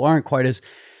maybe people aren't quite as,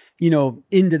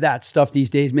 into that stuff these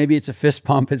days. Maybe it's a fist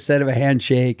pump instead of a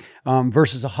handshake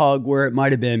versus a hug where it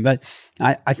might've been. But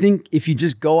I think if you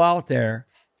just go out there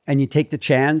and you take the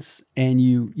chance and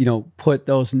you put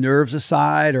those nerves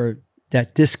aside or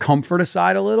that discomfort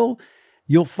aside a little,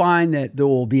 you'll find that there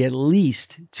will be at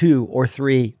least 2 or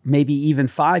 3, maybe even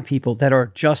 5 people that are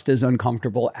just as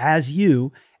uncomfortable as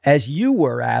you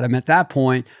were, Adam, at that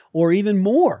point, or even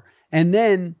more. And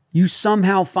then you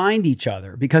somehow find each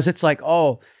other, because it's like,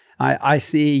 oh, I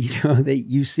see, that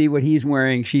you see what he's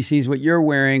wearing, she sees what you're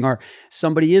wearing, or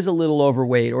somebody is a little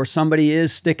overweight, or somebody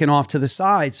is sticking off to the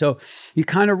side. So you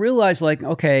kind of realize like,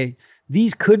 okay,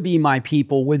 these could be my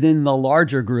people within the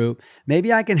larger group.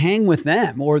 Maybe I can hang with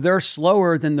them, or they're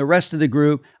slower than the rest of the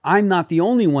group. I'm not the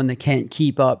only one that can't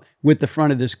keep up with the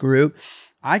front of this group.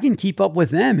 I can keep up with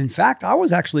them. In fact, I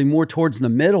was actually more towards the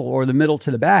middle or the middle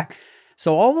to the back.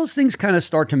 So all those things kind of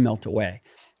start to melt away.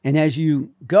 And as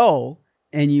you go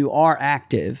and you are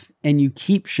active and you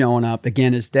keep showing up,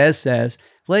 again, as Des says,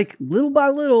 like little by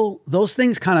little, those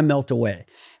things kind of melt away.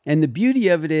 And the beauty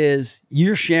of it is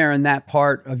you're sharing that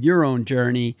part of your own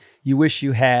journey you wish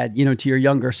you had, to your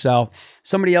younger self.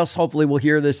 Somebody else hopefully will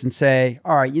hear this and say,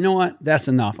 all right, you know what? That's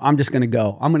enough. I'm just going to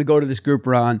go. I'm going to go to this group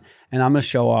run and I'm going to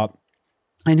show up.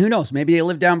 And who knows, maybe they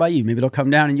live down by you. Maybe they'll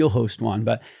come down and you'll host one.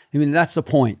 But I mean, that's the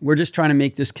point. We're just trying to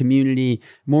make this community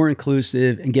more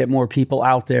inclusive and get more people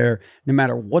out there, no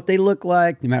matter what they look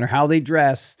like, no matter how they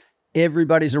dress.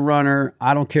 Everybody's a runner.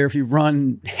 I don't care if you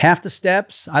run half the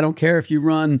steps. I don't care if you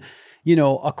run,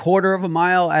 a quarter of a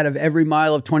mile out of every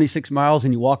mile of 26 miles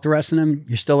and you walk the rest of them.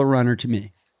 You're still a runner to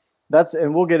me.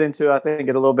 And we'll get into, I think,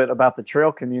 a little bit about the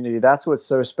trail community. That's what's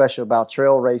so special about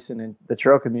trail racing and the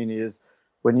trail community is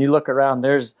when you look around,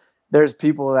 there's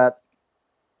people that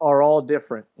are all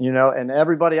different, and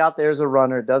everybody out there is a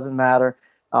runner. It doesn't matter.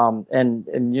 In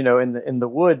the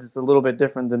woods, it's a little bit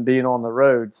different than being on the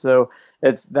road. So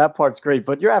that part's great,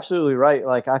 but you're absolutely right.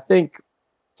 Like, I think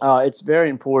it's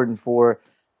very important for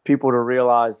people to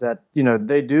realize that,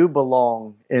 they do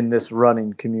belong in this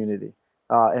running community.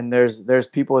 And there's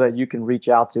people that you can reach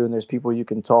out to and there's people you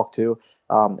can talk to,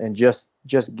 and just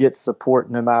get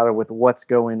support no matter with what's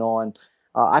going on.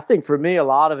 I think for me, a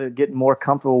lot of it getting more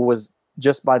comfortable was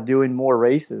just by doing more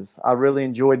races. I really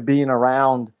enjoyed being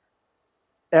around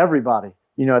everybody,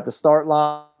 at the start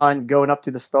line, going up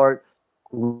to the start,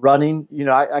 running.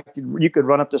 You could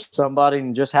run up to somebody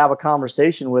and just have a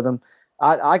conversation with them.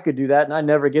 I could do that and I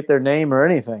never get their name or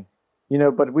anything,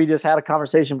 but we just had a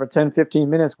conversation for 10, 15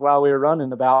 minutes while we were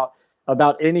running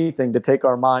about anything to take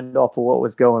our mind off of what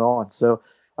was going on. So,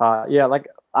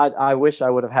 I wish I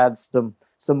would have had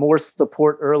some more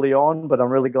support early on, but I'm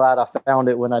really glad I found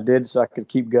it when I did so I could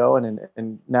keep going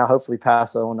and now hopefully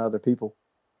pass it on to other people.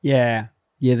 Yeah.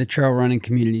 Yeah. The trail running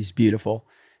community is beautiful.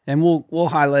 And we'll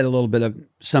highlight a little bit of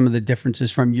some of the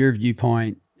differences from your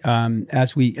viewpoint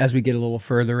as we get a little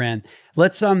further in.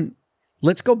 Let's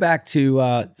go back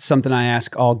to something I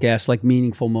ask all guests, like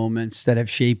meaningful moments that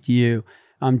have shaped you.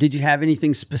 Did you have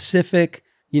anything specific,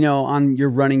 on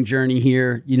your running journey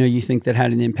here, you think that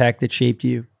had an impact that shaped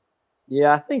you?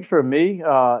 Yeah, I think for me,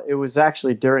 it was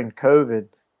actually during COVID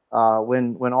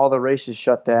when all the races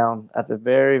shut down at the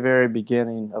very, very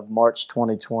beginning of March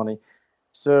 2020.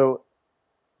 So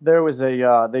there was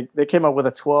they came up with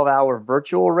a 12-hour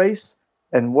virtual race.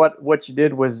 And what you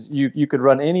did was you could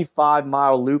run any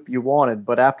 5-mile loop you wanted.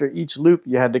 But after each loop,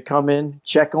 you had to come in,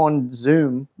 check on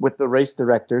Zoom with the race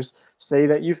directors, say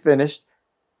that you finished,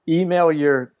 email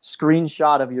your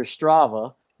screenshot of your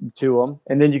Strava to them,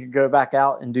 and then you could go back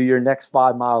out and do your next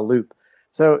 5-mile loop.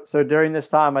 So during this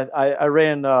time, I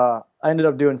ran. I ended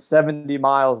up doing 70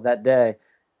 miles that day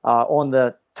on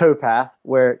the towpath,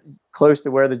 close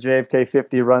to where the JFK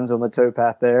 50 runs on the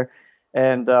towpath there.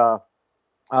 And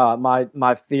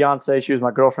my fiance, she was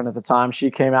my girlfriend at the time. She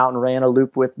came out and ran a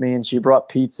loop with me, and she brought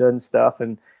pizza and stuff,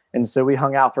 and so we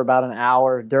hung out for about an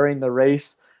hour during the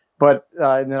race. But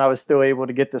and then I was still able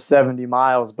to get to 70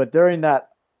 miles. But during that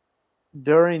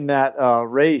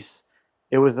race,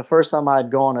 it was the first time I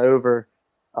had gone over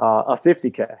a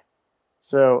 50K.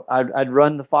 So I'd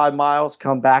run the 5 miles,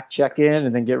 come back, check in,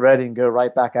 and then get ready and go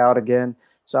right back out again.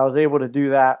 So I was able to do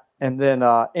that. And then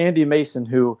Andy Mason,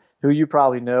 who you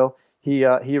probably know,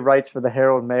 he writes for the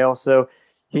Herald Mail. So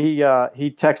he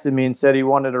texted me and said he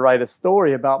wanted to write a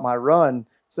story about my run.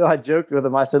 So I joked with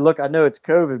him. I said, look, I know it's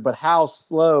COVID, but how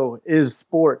slow is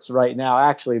sports right now,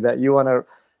 actually, that you want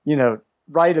to,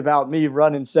 write about me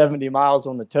running 70 miles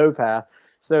on the towpath.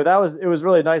 So it was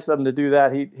really nice of him to do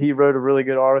that. He wrote a really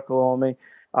good article on me.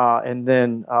 And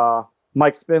then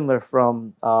Mike Spindler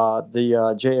from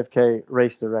the JFK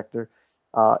race director,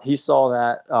 he saw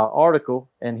that article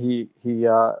and he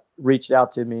reached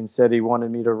out to me and said he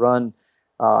wanted me to run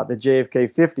the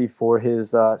JFK 50 for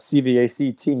his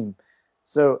CVAC team.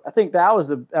 So I think that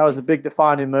was a big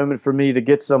defining moment for me to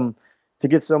get some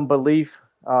belief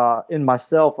in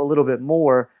myself a little bit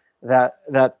more,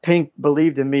 that Pink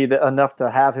believed in me enough to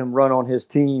have him run on his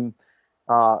team,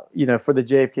 for the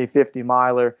JFK 50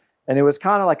 miler. And it was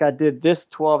kind of like I did this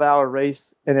 12-hour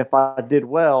race, and if I did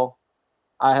well,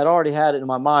 I had already had it in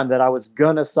my mind that I was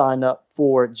going to sign up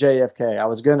for JFK. I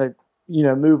was going to,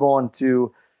 move on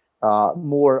to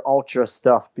more ultra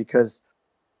stuff because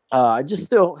I just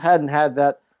still hadn't had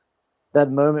that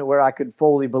moment where I could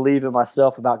fully believe in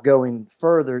myself about going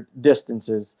further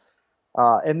distances.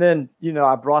 And then,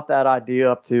 I brought that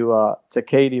idea up to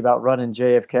Katie about running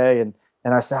JFK,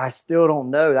 and I said, I still don't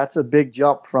know. That's a big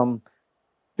jump from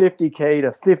 50K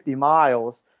to 50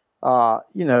 miles.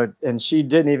 And she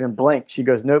didn't even blink. She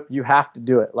goes, nope, you have to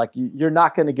do it. Like, you're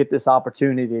not going to get this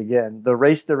opportunity again. The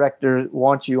race director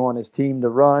wants you on his team to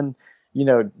run.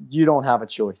 You don't have a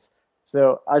choice.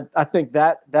 So I think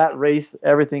that race,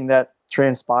 everything that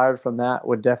transpired from that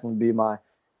would definitely be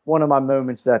one of my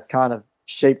moments that kind of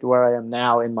shaped where I am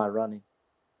now in my running.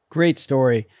 Great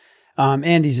story.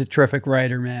 Andy's a terrific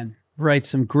writer, man. Writes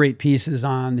some great pieces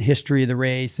on the history of the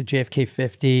race, the JFK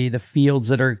 50, the fields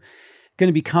that are going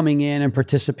to be coming in and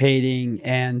participating.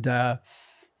 And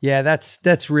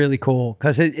that's really cool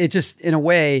because it just, in a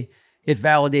way, it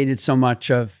validated so much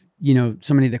of,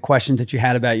 so many of the questions that you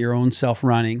had about your own self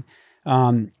running,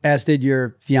 as did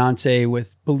your fiance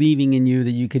with believing in you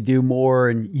that you could do more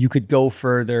and you could go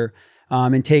further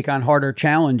and take on harder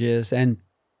challenges. And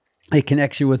it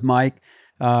connects you with Mike,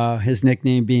 his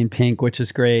nickname being Pink, which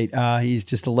is great. He's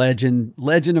just a legend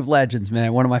of legends,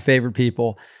 man. One of my favorite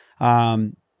people.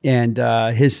 And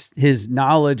his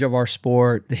knowledge of our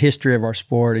sport, the history of our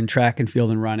sport in track and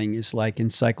field and running is like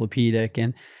encyclopedic.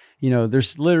 And,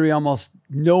 there's literally almost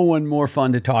no one more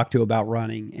fun to talk to about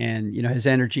running. And, his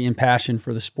energy and passion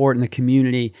for the sport and the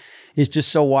community is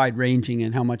just so wide ranging,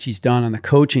 and how much he's done on the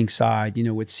coaching side,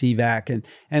 with CVAC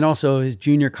and also his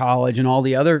junior college and all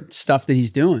the other stuff that he's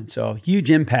doing. So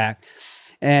huge impact.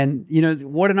 And,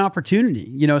 what an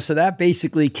opportunity, so that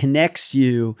basically connects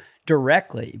you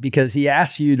directly because he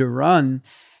asks you to run,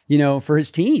 for his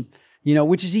team,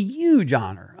 which is a huge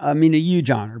honor. I mean, a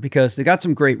huge honor because they got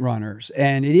some great runners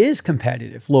and it is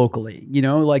competitive locally,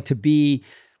 like to be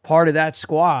part of that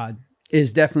squad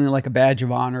is definitely like a badge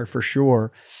of honor for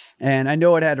sure. And I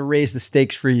know it had to raise the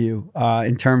stakes for you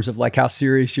in terms of like how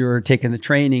serious you were taking the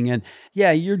training. And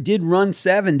yeah, you did run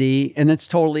 70 and it's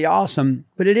totally awesome,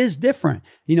 but it is different.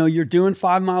 You're doing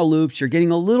 5-mile loops, you're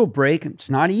getting a little break.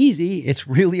 It's not easy. It's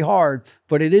really hard,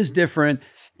 but it is different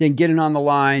than getting on the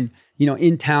line,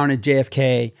 in town at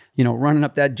JFK, running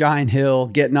up that giant hill,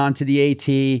 getting onto the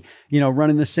AT,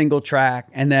 running the single track,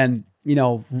 and then being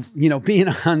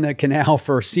on the canal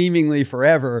for seemingly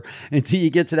forever until you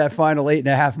get to that final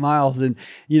 8.5 miles and,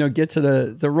 get to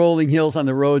the rolling hills on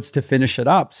the roads to finish it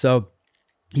up. So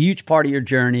huge part of your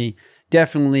journey,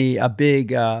 definitely a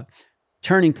big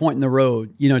turning point in the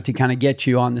road, to kind of get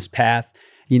you on this path,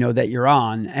 that you're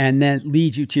on, and then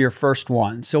lead you to your first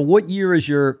one. So what year is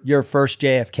your first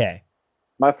JFK?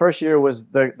 My first year was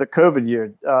the COVID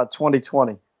year,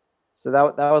 2020. So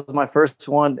that was my first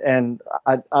one, and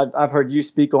I've heard you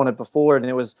speak on it before, and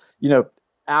it was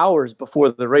hours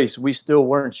before the race we still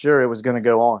weren't sure it was going to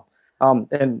go on.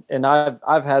 And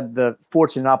I've had the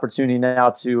fortunate opportunity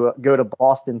now to go to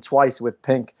Boston twice with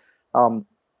Pink.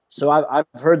 So I've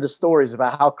heard the stories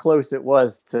about how close it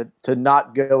was to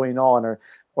not going on,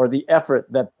 or the effort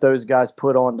that those guys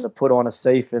put on to put on a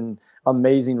safe and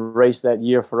amazing race that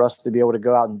year for us to be able to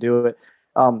go out and do it.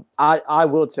 I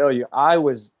will tell you, I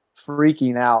was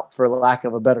freaking out, for lack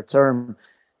of a better term,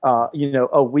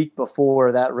 a week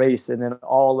before that race, and then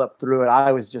all up through it,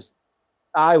 I was just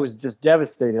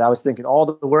devastated. I was thinking all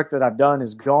the work that I've done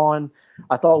is gone.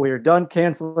 I thought we were done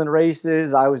canceling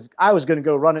races. I was going to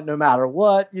go run it no matter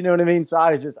what, you know what I mean? So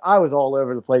I was all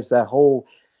over the place that whole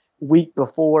week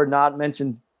before, not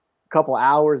mentioned a couple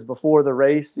hours before the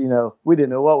race. We didn't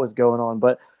know what was going on,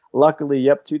 but luckily,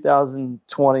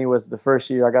 2020 was the first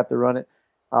year I got to run it.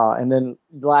 And then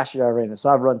last year I ran it.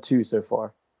 So I've run 2 so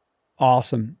far.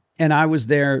 Awesome. And I was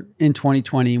there in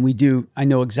 2020, and I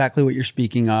know exactly what you're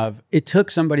speaking of. It took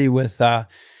somebody with, I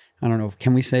don't know,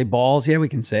 can we say balls? Yeah, we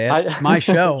can say it. It's my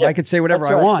show. Yeah, I could say whatever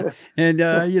I want. And,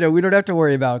 we don't have to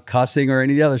worry about cussing or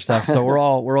any of the other stuff. So we're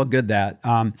all good that.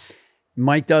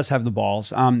 Mike does have the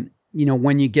balls.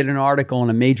 When you get an article in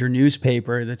a major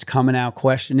newspaper that's coming out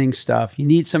questioning stuff, you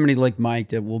need somebody like Mike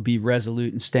that will be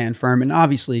resolute and stand firm. And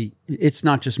obviously, it's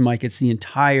not just Mike, it's the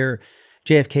entire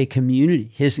JFK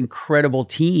community, his incredible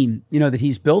team, that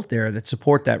he's built there that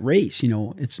support that race.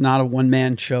 It's not a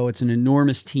one-man show. It's an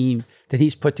enormous team that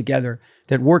he's put together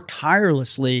that work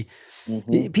tirelessly.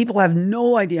 Mm-hmm. People have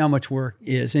no idea how much work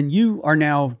is. And you are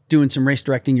now doing some race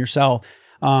directing yourself.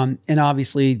 And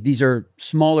obviously, these are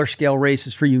smaller scale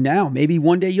races for you now. Maybe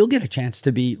one day you'll get a chance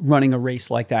to be running a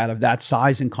race like that of that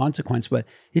size and consequence. But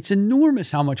it's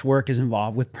enormous how much work is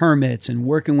involved with permits and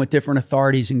working with different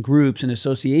authorities and groups and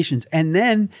associations. And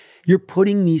then you're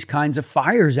putting these kinds of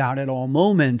fires out at all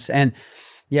moments. And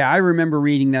yeah, I remember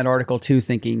reading that article too,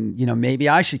 thinking, maybe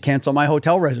I should cancel my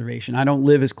hotel reservation. I don't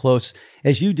live as close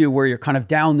as you do, where you're kind of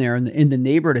down there in the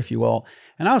neighborhood, if you will.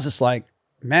 And I was just like,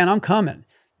 man, I'm coming.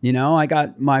 I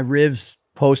got my Rivs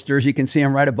posters. You can see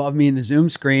them right above me in the Zoom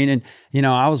screen. And,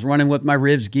 I was running with my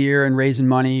Rivs gear and raising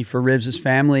money for Rivs'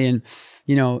 family. And,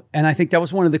 and I think that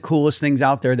was one of the coolest things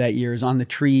out there that year is on the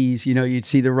trees. You'd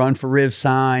see the Run for Rivs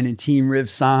sign and Team Rivs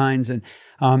signs. And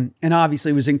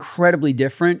obviously it was incredibly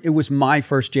different. It was my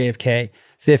first JFK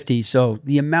 50. So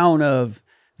the amount of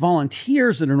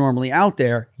volunteers that are normally out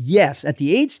there, yes, at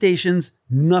the aid stations,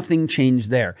 nothing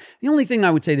changed there. The only thing I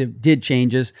would say that did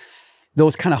change is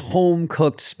those kind of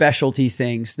home-cooked specialty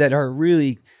things that are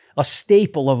really a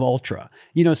staple of ultra.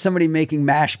 Somebody making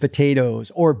mashed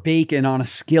potatoes or bacon on a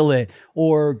skillet,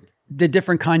 or the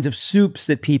different kinds of soups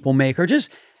that people make, or just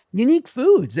unique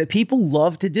foods that people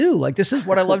love to do. Like, this is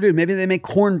what I love to do. Maybe they make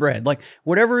cornbread, like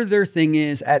whatever their thing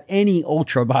is at any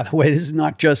ultra, by the way. This is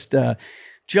not just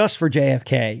for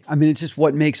JFK. I mean, it's just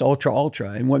what makes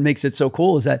ultra. And what makes it so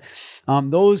cool is that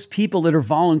those people that are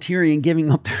volunteering and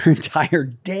giving up their entire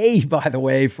day, by the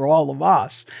way, for all of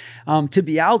us, to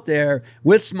be out there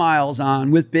with smiles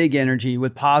on, with big energy,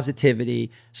 with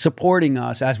positivity, supporting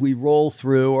us as we roll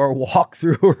through or walk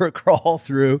through or crawl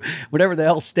through whatever the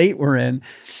hell state we're in.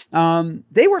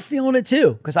 They were feeling it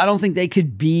too, because I don't think they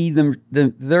could be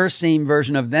their same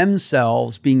version of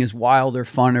themselves being as wild or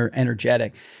fun or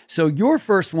energetic. So your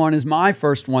first one is my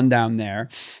first one down there.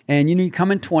 And you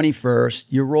come in 21st,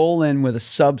 you roll in with a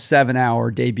sub 7 hour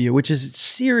debut, which is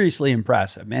seriously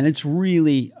impressive, man. It's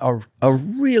really a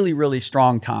really, really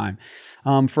strong time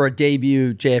for a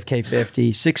debut JFK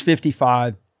 50,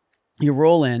 6:55. You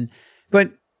roll in,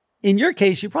 but in your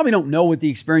case, you probably don't know what the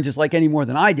experience is like any more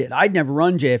than I did. I'd never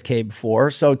run JFK before.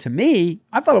 So to me,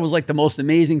 I thought it was like the most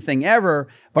amazing thing ever,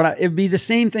 but it'd be the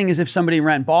same thing as if somebody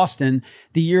ran Boston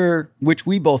the year, which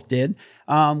we both did,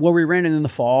 where we ran it in the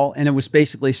fall and it was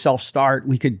basically self-start.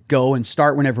 We could go and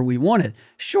start whenever we wanted.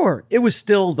 Sure, it was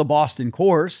still the Boston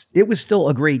course. It was still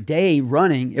a great day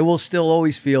running. It will still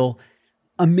always feel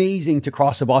amazing to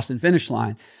cross the Boston finish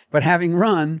line. But having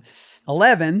run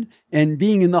 11 and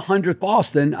being in the 100th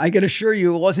Boston, I can assure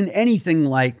you it wasn't anything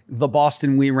like the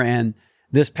Boston we ran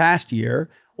this past year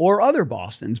or other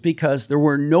Bostons, because there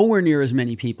were nowhere near as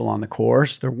many people on the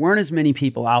course. There weren't as many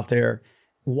people out there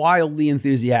wildly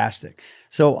enthusiastic.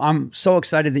 So I'm so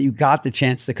excited that you got the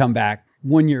chance to come back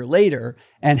 1 year later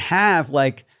and have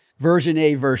like version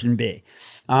A, version B,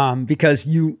 because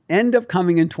you end up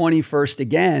coming in 21st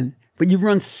again, but you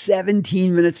run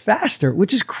 17 minutes faster,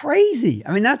 which is crazy.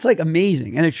 I mean, that's like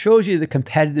amazing. And it shows you the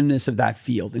competitiveness of that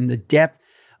field and the depth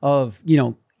of,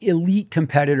 elite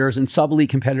competitors and sub-elite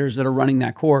competitors that are running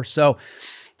that course. So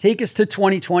take us to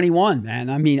 2021, man.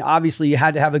 I mean, obviously you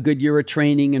had to have a good year of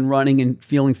training and running and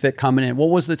feeling fit coming in. What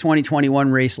was the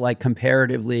 2021 race like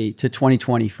comparatively to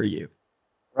 2020 for you?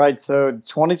 Right. So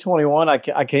 2021,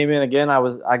 I came in again. I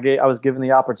was given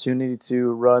the opportunity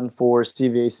to run for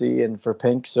CVAC and for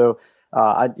Pink. So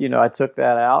I took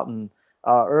that out, and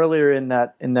earlier in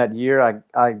that year,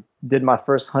 I did my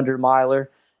first 100-miler.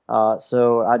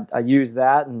 So I used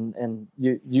that and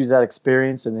used that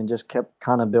experience, and then just kept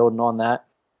kind of building on that.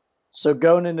 So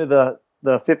going into the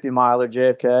 50-miler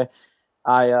JFK,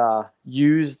 I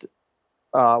used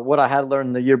what I had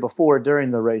learned the year before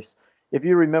during the race. If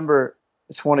you remember,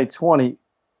 2020,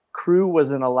 crew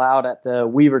wasn't allowed at the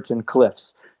Weaverton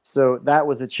Cliffs. So that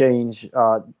was a change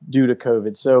due to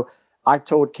COVID. So I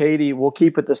told Katie, we'll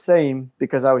keep it the same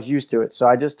because I was used to it. So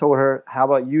I just told her, how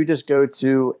about you just go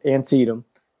to Antietam,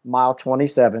 mile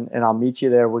 27, and I'll meet you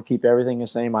there. We'll keep everything the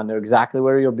same. I know exactly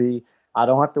where you'll be. I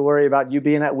don't have to worry about you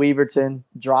being at Weaverton,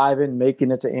 driving,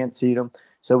 making it to Antietam.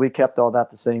 So we kept all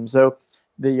that the same. So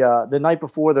the night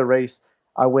before the race,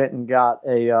 I went and got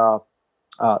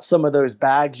some of those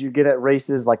bags you get at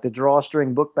races, like the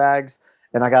drawstring book bags.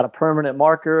 And I got a permanent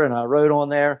marker, and I wrote on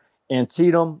there,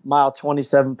 Antietam, mile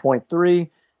 27.3.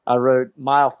 I wrote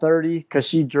mile 30 because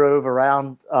she drove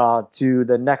around to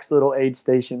the next little aid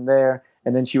station there.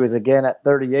 And then she was again at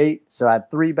 38. So I had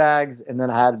 3 bags, and then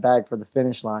I had a bag for the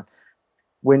finish line.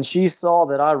 When she saw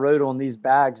that I wrote on these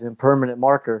bags in permanent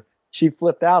marker, she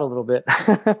flipped out a little bit.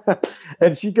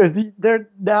 And she goes,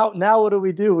 now what do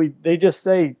we do? They just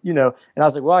say, and I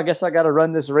was like, well, I guess I got to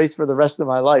run this race for the rest of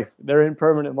my life. They're in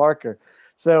permanent marker.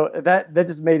 So that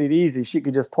just made it easy. She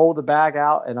could just pull the bag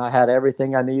out, and I had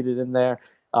everything I needed in there.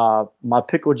 My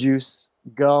pickle juice,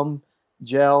 gum,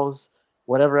 gels,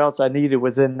 whatever else I needed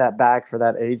was in that bag for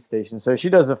that aid station. So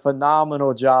she does a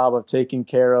phenomenal job of taking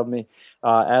care of me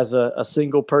as a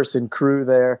single person crew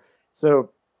there.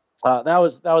 So that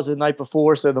was the night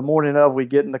before. So the morning of, we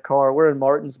get in the car. We're in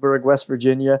Martinsburg, West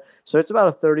Virginia. So it's about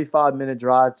a 35-minute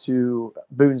drive to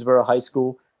Boonsboro High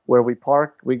School, where we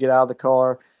park. We get out of the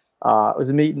car. I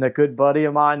was meeting a good buddy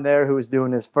of mine there who was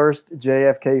doing his first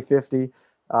JFK 50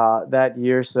 that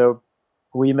year. So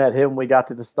we met him. We got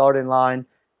to the starting line.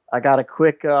 I got a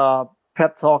quick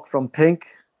pep talk from Pink,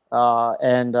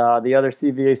 and the other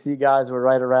CVAC guys were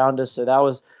right around us. So that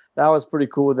was pretty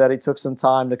cool that he took some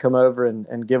time to come over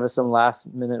and give us some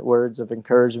last minute words of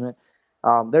encouragement.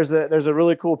 There's a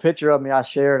really cool picture of me I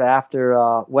shared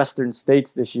after Western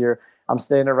States this year. I'm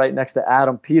standing right next to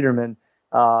Adam Peterman,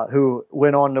 who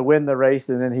went on to win the race,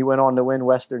 and then he went on to win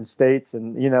Western States.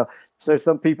 And, so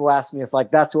some people ask me if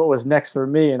that's what was next for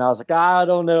me. And I was like, I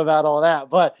don't know about all that,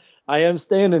 but I am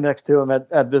standing next to him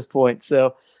at this point.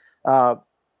 So,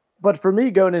 but for me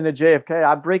going into JFK,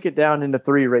 I break it down into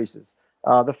 3 races.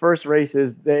 The first race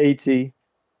is the AT,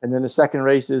 and then the second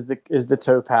race is the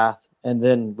towpath. And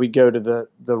then we go to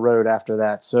the road after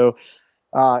that. So,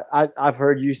 I've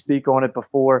heard you speak on it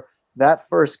before. That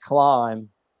first climb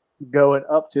going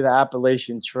up to the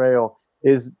Appalachian Trail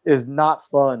is not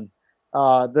fun.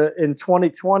 In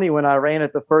 2020, when I ran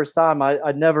it the first time,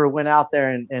 I never went out there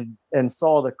and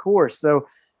saw the course. So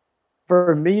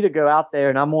for me to go out there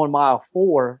and I'm on mile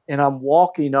 4 and I'm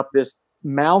walking up this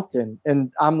mountain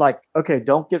and I'm like, okay,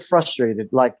 don't get frustrated.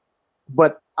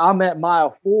 But I'm at mile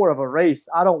 4 of a race.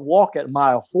 I don't walk at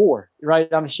mile 4, right?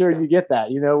 I'm sure you get that.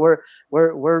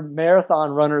 We're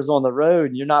marathon runners on the road,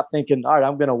 and you're not thinking, all right,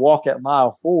 I'm going to walk at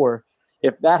mile 4.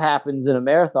 If that happens in a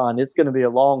marathon, it's going to be a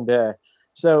long day.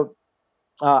 So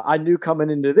I knew coming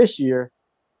into this year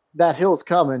that hill's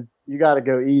coming. You got to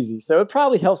go easy. So it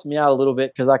probably helps me out a little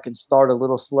bit because I can start a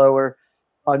little slower,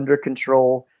 under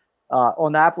control.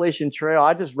 On the Appalachian Trail,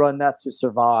 I just run that to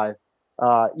survive.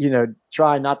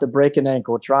 Try not to break an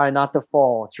ankle, try not to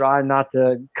fall, try not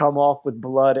to come off with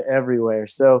blood everywhere.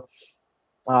 So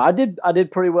I did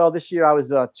pretty well this year. I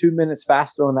was 2 minutes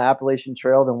faster on the Appalachian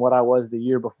Trail than what I was the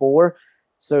year before.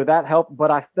 So that helped, but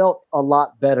I felt a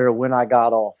lot better when I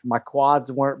got off. My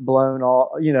quads weren't blown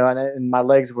off, and my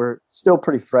legs were still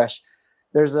pretty fresh.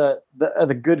 There's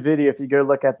the good video if you go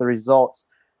look at the results.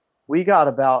 We got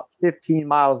about 15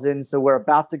 miles in, so we're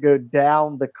about to go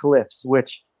down the cliffs,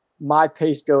 which my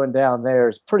pace going down there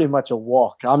is pretty much a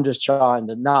walk. I'm just trying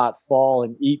to not fall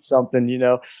and eat something,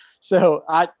 So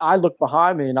I look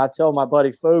behind me and I tell my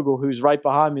buddy Fogel, who's right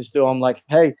behind me still, I'm like,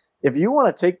 hey, if you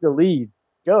want to take the lead,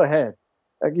 go ahead.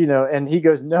 And he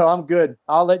goes, no, I'm good.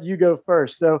 I'll let you go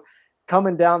first. So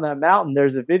coming down that mountain,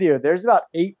 there's a video. There's about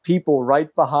 8 people right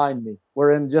behind me.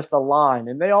 We're in just a line,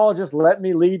 and they all just let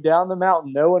me lead down the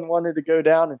mountain. No one wanted to go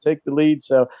down and take the lead.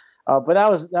 So, but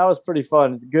that was pretty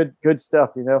fun. It's good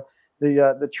stuff.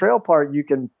 The trail part, you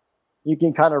can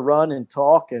kind of run and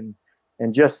talk and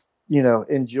just,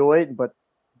 enjoy it, but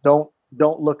don't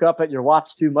look up at your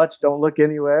watch too much. Don't look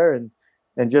anywhere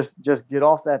and just get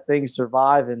off that thing,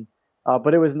 survive. And,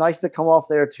 but it was nice to come off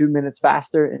there 2 minutes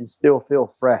faster and still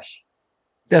feel fresh.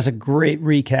 That's a great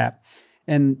recap.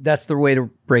 And that's the way to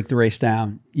break the race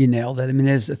down. You nailed it. I mean,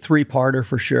 it's a 3-parter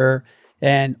for sure.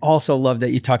 And also love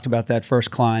that you talked about that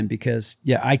first climb because,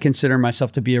 I consider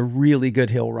myself to be a really good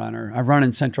hill runner. I run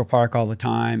in Central Park all the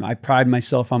time. I pride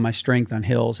myself on my strength on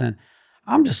hills. And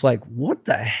I'm just like, what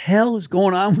the hell is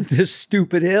going on with this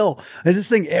stupid hill? Is this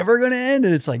thing ever going to end?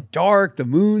 And it's like dark, the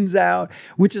moon's out,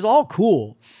 which is all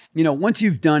cool. Once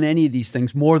you've done any of these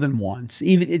things more than once,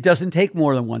 even it doesn't take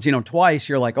more than once, twice,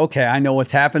 you're like, okay, I know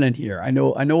what's happening here. I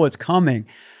know what's coming.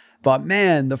 But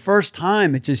man, the first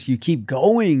time you keep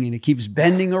going and it keeps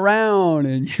bending around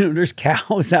and, there's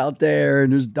cows out there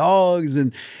and there's dogs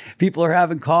and people are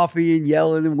having coffee and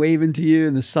yelling and waving to you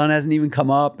and the sun hasn't even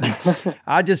come up. And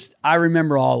I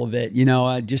remember all of it,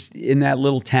 just in that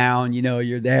little town,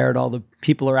 you're there and all the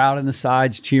people are out on the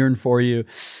sides cheering for you.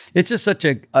 It's just such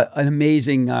an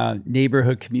amazing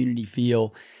neighborhood community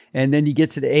feel. And then you get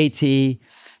to the AT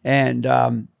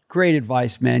and, great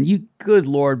advice, man. Good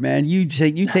Lord, man. You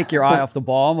take your eye off the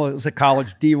ball. Almost a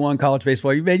D1 college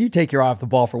baseball. You take your eye off the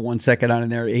ball for 1 second on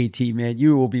there AT, man.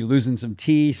 You will be losing some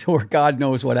teeth or God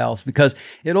knows what else because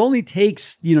it only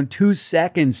takes, 2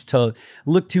 seconds to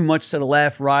look too much to the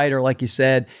left, right, or like you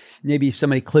said, maybe if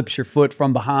somebody clips your foot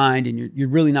from behind and you're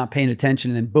really not paying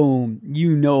attention and then boom,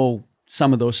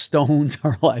 some of those stones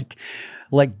are like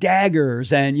like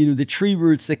daggers and, you know, the tree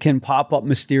roots that can pop up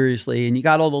mysteriously. And you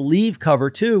got all the leaf cover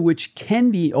too, which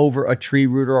can be over a tree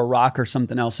root or a rock or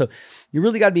something else. So you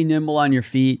really got to be nimble on your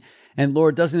feet. And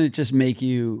Lord, doesn't it just make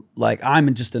you like,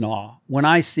 I'm just in awe when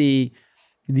I see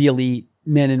the elite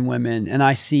men and women and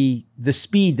I see the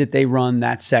speed that they run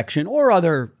that section or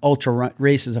other ultra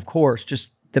races, of course,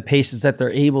 just the paces that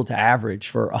they're able to average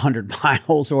for 100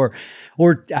 miles or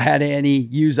I had Annie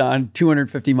use on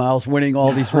 250 miles winning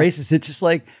all these races. It's just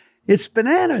like, it's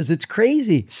bananas. It's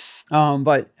crazy.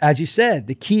 But as you said,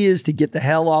 the key is to get the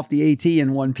hell off the AT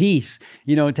in one piece,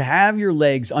 you know, to have your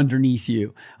legs underneath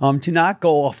you, to not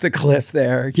go off the cliff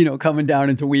there, you know, coming down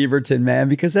into Weaverton, man,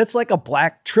 because that's like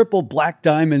a triple black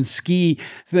diamond ski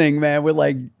thing, man, with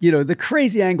like, you know, the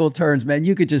crazy angle turns, man.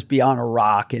 You could just be on a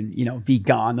rock and, you know, be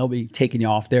gone. They'll be taking you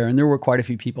off there. And there were quite a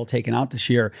few people taken out this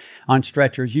year on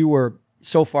stretchers. You were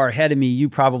so far ahead of me, you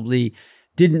probably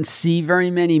didn't see very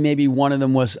many. Maybe one of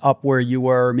them was up where you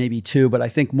were, maybe two, but I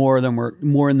think more of them were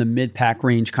more in the mid-pack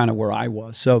range, kind of where I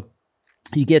was. So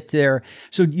you get there.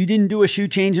 So you didn't do a shoe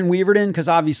change in Weaverton because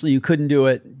obviously you couldn't do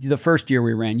it the first year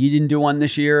we ran. You didn't do one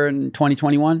this year in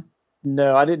 2021?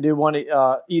 No, I didn't do one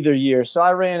either year. So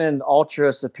I ran in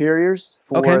Ultra Superiors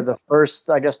for the first,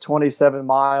 I guess, 27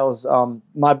 miles.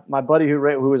 My buddy who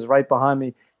was right behind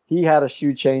me, he had a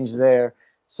shoe change there.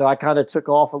 So I kind of took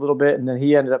off a little bit, and then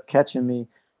he ended up catching me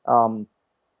on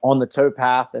the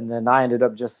towpath, and then I ended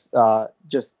up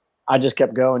I just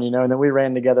kept going, you know. And then we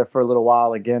ran together for a little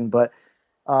while again. But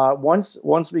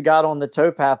once we got on the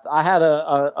towpath, I had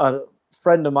a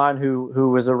friend of mine who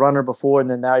was a runner before,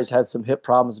 and then now he's had some hip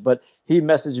problems. But he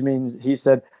messaged me and he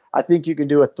said, "I think you can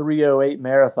do a 3:08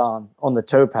 marathon on the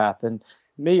towpath." And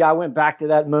me, I went back to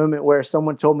that moment where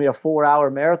someone told me a 4-hour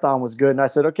marathon was good, and I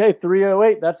said, "Okay,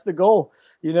 3:08, that's the goal."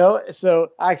 You know, so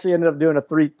I actually ended up doing a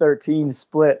 3:13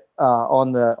 split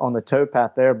on the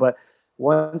towpath there. But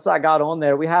once I got on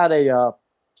there, we had a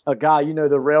guy, you know,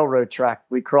 the railroad track.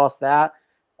 We crossed that,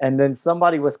 and then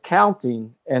somebody was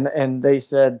counting, and they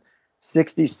said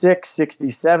 66,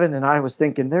 67, and I was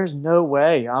thinking, there's no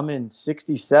way I'm in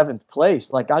 67th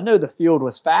place. Like, I know the field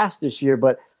was fast this year,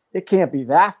 but it can't be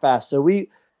that fast. So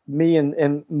me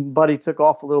and Buddy took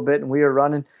off a little bit, and we were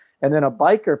running. And then a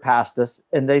biker passed us,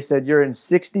 and they said, "You're in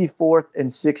 64th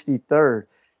and 63rd."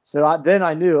 So then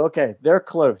I knew, okay, they're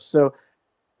close. So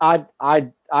I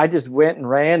just went and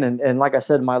ran, and like I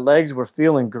said, my legs were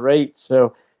feeling great.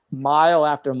 So mile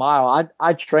after mile,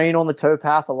 I train on the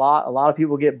towpath a lot. A lot of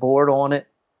people get bored on it.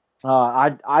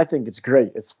 I think it's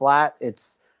great. It's flat.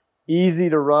 It's easy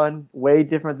to run. Way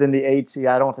different than the AT.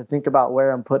 I don't have to think about where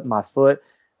I'm putting my foot.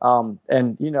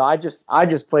 And you know, I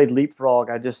just played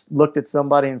leapfrog. I just looked at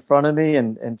somebody in front of me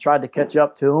and tried to catch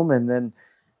up to them, and then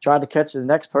tried to catch the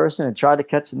next person and tried to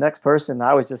catch the next person.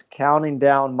 I was just counting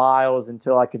down miles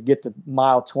until I could get to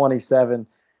mile 27,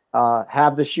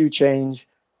 have the shoe change,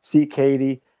 see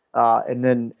Katie, and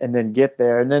then get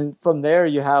there. And then from there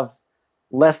you have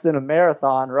less than a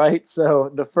marathon, right?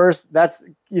 So that's,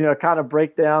 you know, kind of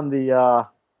break down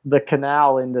the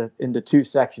canal into two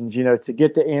sections, you know, to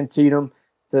get to Antietam,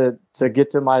 to get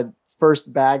to my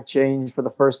first bag change for the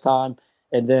first time,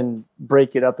 and then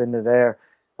break it up into there.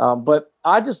 But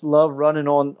I just love running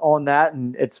on that,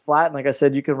 and it's flat. And like I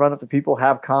said, you can run up to people,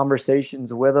 have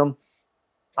conversations with them.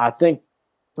 I think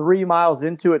 3 miles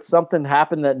into it, something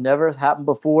happened that never happened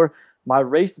before. My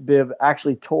race bib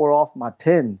actually tore off my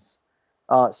pins.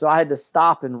 So I had to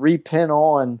stop and repin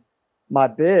on my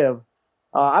bib.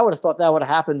 I would have thought that would have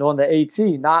happened on the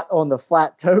AT, not on the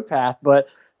flat towpath, but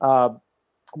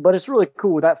it's really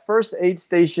cool. That first aid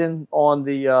station on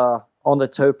the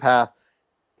towpath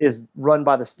is run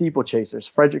by the Steeplechasers,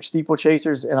 Frederick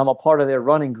Steeplechasers, and I'm a part of their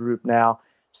running group now.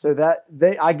 So that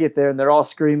I get there and they're all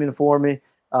screaming for me.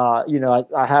 You know,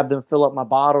 I have them fill up my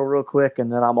bottle real quick,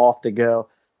 and then I'm off to go.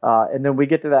 And then we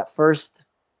get to that first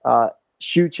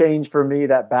shoe change for me,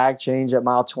 that bag change at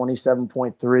mile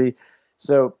 27.3.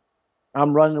 So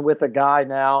I'm running with a guy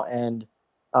now, and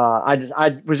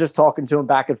I was just talking to him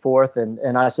back and forth,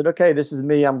 and I said, "Okay, this is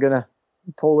me. I'm gonna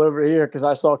pull over here because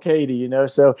I saw Katie, you know."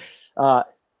 So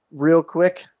real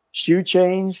quick shoe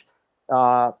change.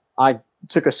 I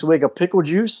took a swig of pickle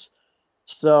juice,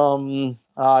 just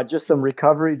some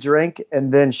recovery drink,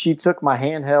 and then she took my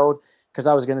handheld because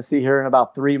I was going to see her in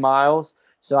about 3 miles.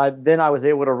 So I was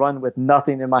able to run with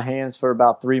nothing in my hands for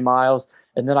about 3 miles,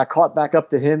 and then I caught back up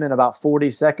to him in about 40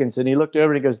 seconds, and he looked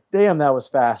over and he goes, "Damn, that was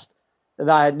fast." And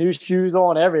I had new shoes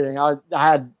on, everything. I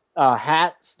had a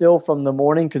hat still from the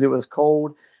morning because it was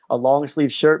cold, a long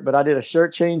sleeve shirt, but I did a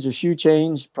shirt change, a shoe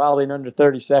change, probably in under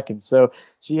 30 seconds. So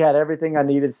she had everything I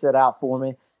needed set out for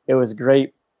me. It was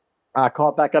great. I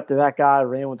caught back up to that guy,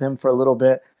 ran with him for a little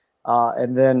bit.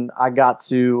 And then I got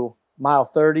to mile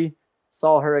 30,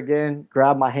 saw her again,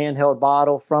 grabbed my handheld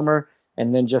bottle from her,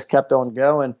 and then just kept on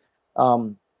going.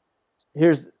 Um,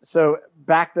 so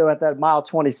back though at that mile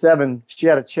 27, she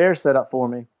had a chair set up for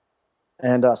me.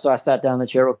 And so I sat down in the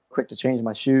chair real quick to change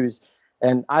my shoes.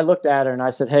 And I looked at her and I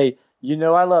said, "Hey, you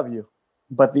know I love you,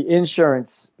 but the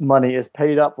insurance money is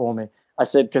paid up for me." I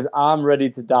said, "Because I'm ready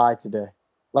to die today."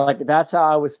 Like that's how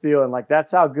I was feeling. Like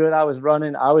that's how good I was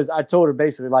running. I told her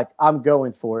basically like I'm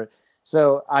going for it.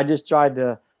 So I just tried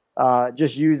to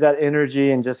just use that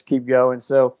energy and just keep going.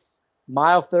 So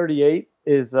mile 38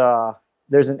 is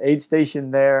there's an aid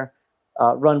station there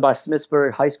run by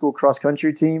Smithsburg High School cross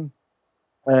country team.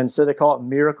 And so they call it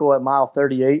Miracle at mile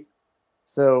 38.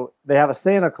 So they have a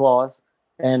Santa Claus,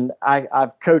 and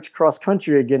I've coached cross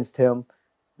country against him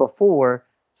before.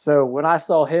 So when I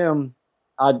saw him,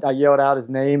 I yelled out his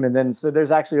name. And then, so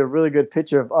there's actually a really good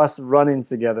picture of us running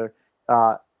together,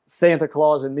 Santa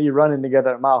Claus and me running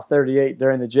together at mile 38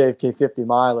 during the JFK 50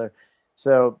 miler.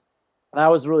 So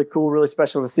that was really cool, really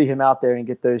special to see him out there and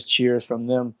get those cheers from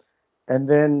them. And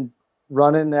then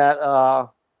running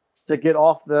to get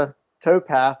off the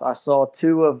towpath, I saw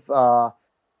two of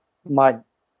my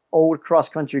old cross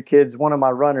country kids. One of my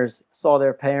runners saw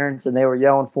their parents and they were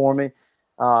yelling for me.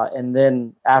 And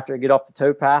then after I get off the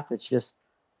towpath, it's just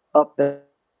up the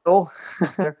hill,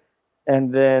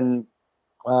 and then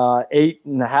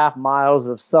 8.5 miles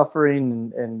of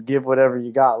suffering and give whatever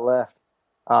you got left.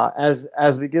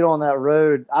 As we get on that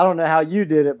road, I don't know how you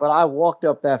did it, but I walked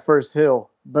up that first hill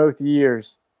both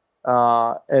years,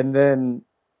 and then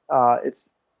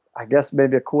it's I guess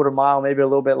maybe a quarter mile, maybe a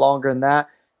little bit longer than that.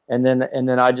 And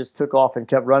then I just took off and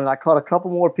kept running. I caught a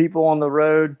couple more people on the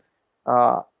road.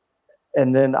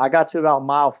 And then I got to about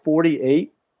mile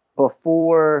 48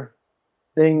 before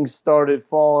things started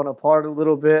falling apart a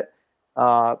little bit.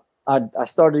 I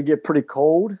started to get pretty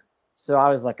cold. So I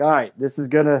was like, all right, this is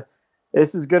gonna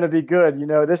be good. You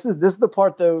know, this is the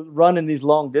part though, running these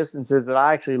long distances that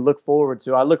I actually look forward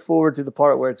to. I look forward to the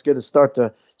part where it's going to start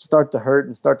to hurt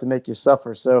and start to make you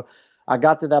suffer. So I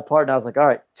got to that part and I was like, all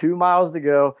right, 2 miles to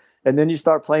go. And then you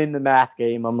start playing the math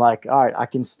game. I'm like, all right, I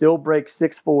can still break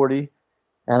 640.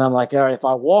 And I'm like, all right, if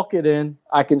I walk it in,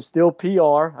 I can still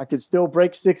PR. I can still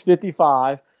break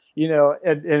 655. You know,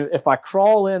 and if I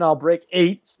crawl in, I'll break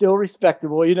 8, still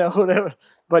respectable, you know, whatever.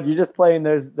 But you're just playing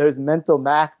those mental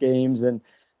math games. And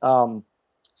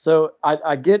so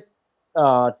I get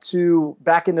to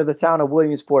back into the town of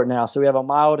Williamsport now. So we have a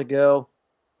mile to go,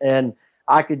 and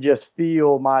I could just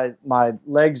feel my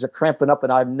legs are cramping up,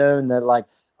 and I've known that like,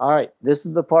 all right, this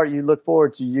is the part you look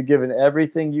forward to. You're giving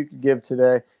everything you could give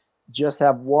today. Just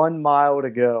have 1 mile to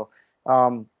go.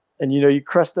 And, you know, you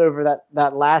crest over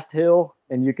that last hill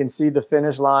and you can see the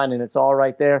finish line and it's all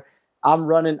right there. I'm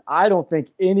running. I don't think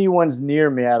anyone's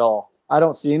near me at all. I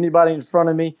don't see anybody in front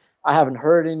of me. I haven't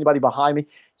heard anybody behind me.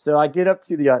 So I get up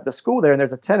to the school there, and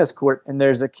there's a tennis court, and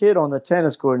there's a kid on the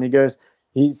tennis court, and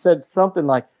he said something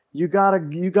like, you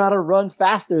gotta run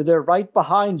faster. They're right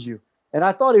behind you. And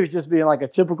I thought he was just being like a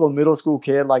typical middle school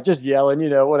kid, like just yelling, you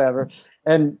know, whatever.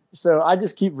 And so I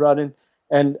just keep running.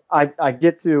 And I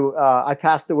get to, I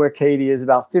pass to where Katie is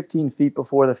about 15 feet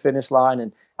before the finish line.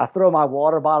 And I throw my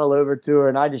water bottle over to her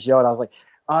and I just yelled. I was like,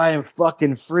 I am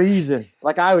fucking freezing.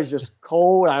 Like I was just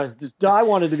cold. I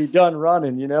wanted to be done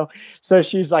running, you know? So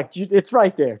she's like, it's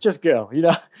right there. Just go, you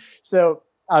know? So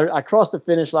I crossed the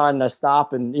finish line and I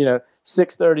stop and, you know,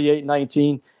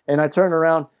 6:38:19. And I turn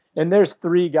around and there's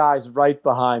 3 guys right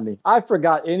behind me. I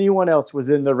forgot anyone else was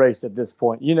in the race at this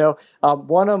point. You know,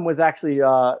 one of them was actually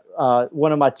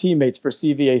one of my teammates for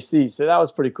CVAC. So that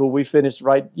was pretty cool. We finished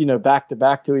right, you know, back to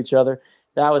back to each other.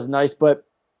 That was nice. But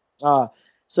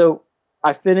so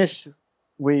I finish.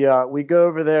 We go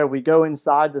over there. We go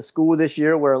inside the school this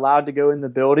year. We're allowed to go in the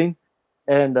building.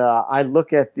 And I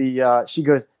look at she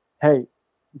goes, hey,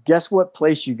 guess what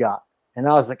place you got? And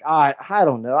I was like, I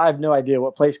don't know. I have no idea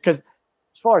what place. Because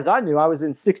as far as I knew, I was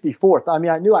in 64th. I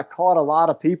mean, I knew I caught a lot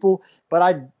of people, but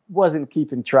I wasn't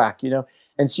keeping track, you know.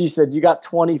 And she said, you got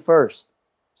 21st.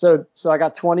 So I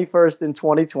got 21st in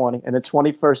 2020 and then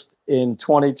 21st in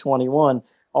 2021,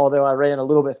 although I ran a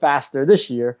little bit faster this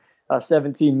year, a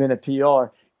 17-minute PR.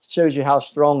 It shows you how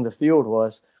strong the field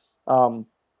was.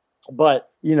 But,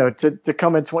 you know, to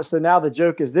come in, so now the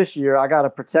joke is this year, I got to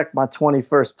protect my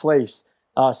 21st place.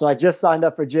 So I just signed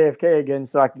up for JFK again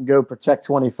so I can go protect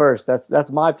 21st.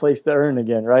 That's my place to earn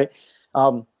again, right?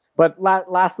 But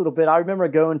last little bit, I remember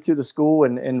going to the school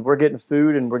and we're getting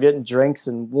food and we're getting drinks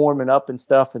and warming up and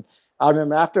stuff. And I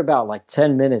remember after about like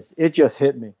 10 minutes, it just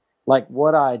hit me like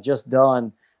what I had just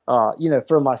done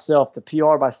for myself to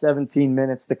PR by 17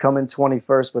 minutes to come in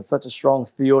 21st with such a strong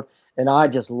field. And I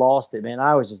just lost it, man.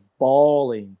 I was just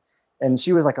bawling. And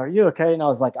she was like, "Are you okay?" And I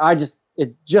was like,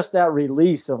 it's just that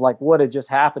release of like what had just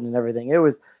happened and everything. It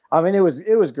was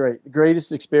great. The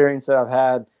greatest experience that I've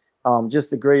had. Just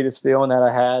the greatest feeling that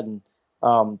I had. And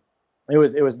it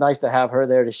was nice to have her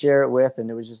there to share it with. And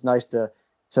it was just nice to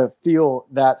feel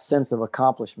that sense of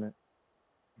accomplishment.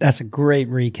 That's a great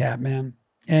recap, man.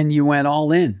 And you went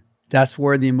all in. That's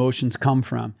where the emotions come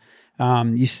from.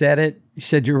 You said it. You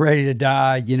said you're ready to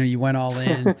die. You went all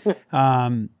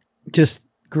in. Just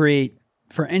great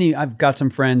for any. I've got some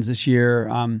friends this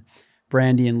year,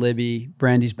 Brandy and Libby.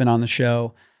 Brandy's been on the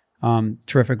show.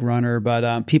 Terrific runner,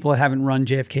 but people that haven't run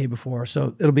JFK before.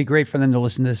 So it'll be great for them to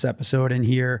listen to this episode and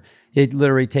hear it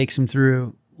literally takes them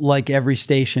through like every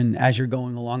station as you're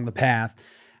going along the path.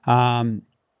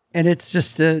 And it's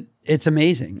just, it's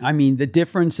amazing. I mean, the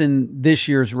difference in this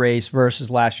year's race versus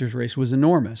last year's race was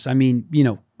enormous. I mean,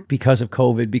 because of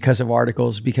COVID, because of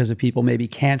articles, because of people maybe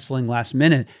canceling last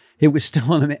minute, it was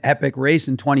still an epic race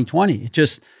in 2020. It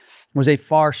just was a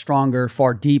far stronger,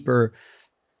 far deeper,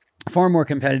 far more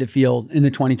competitive field in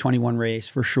the 2021 race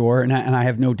for sure. And I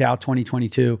have no doubt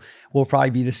 2022 will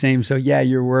probably be the same. So yeah,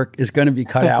 your work is going to be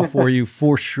cut out for you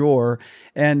for sure.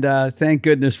 And thank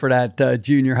goodness for that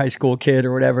junior high school kid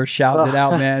or whatever shouting it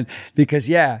out, man, because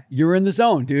yeah, you're in the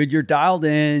zone, dude. You're dialed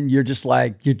in. You're just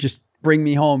bring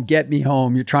me home, get me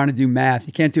home. You're trying to do math.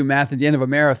 You can't do math at the end of a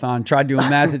marathon. Try doing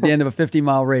math at the end of a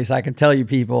 50-mile race. I can tell you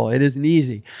people, it isn't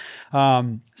easy.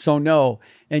 So no.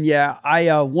 And yeah,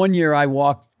 I 1 year I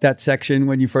walked that section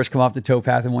when you first come off the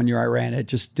towpath, and 1 year I ran it.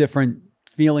 Just different,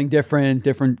 feeling different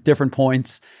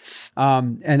points.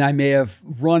 And I may have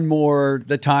run more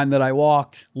the time that I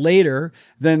walked later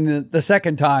than the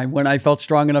second time when I felt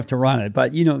strong enough to run it.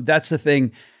 But that's the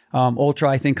thing. Ultra,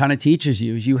 I think, kind of teaches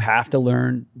you is you have to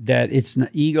learn that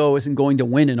ego isn't going to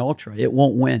win in ultra. It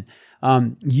won't win.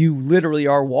 You literally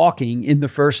are walking in the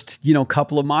first,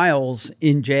 couple of miles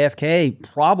in JFK,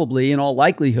 probably in all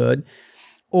likelihood,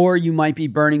 or you might be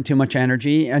burning too much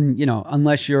energy. And,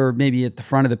 unless you're maybe at the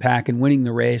front of the pack and winning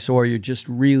the race, or you're just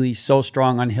really so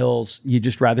strong on hills, you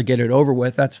just rather get it over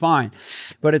with, that's fine.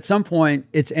 But at some point,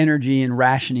 it's energy and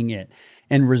rationing it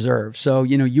and reserve. So,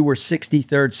 you were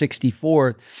 63rd,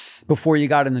 64th before you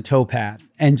got in the towpath.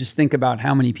 And just think about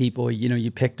how many people,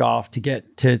 you picked off to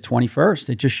get to 21st.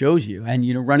 It just shows you. And,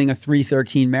 running a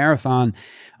 3:13 marathon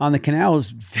on the canal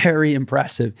is very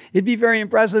impressive. It'd be very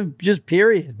impressive just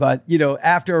period. But,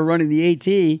 after running the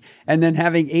AT and then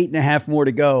having 8.5 more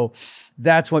to go,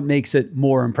 that's what makes it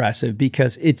more impressive,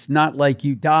 because it's not like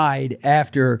you died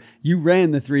after you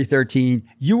ran the 3:13.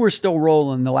 You were still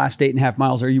rolling the last 8.5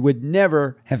 miles, or you would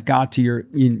never have got to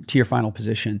your final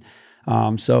position.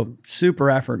 So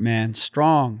super effort, man.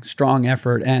 Strong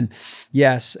effort. And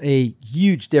yes, a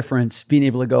huge difference being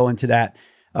able to go into that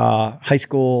high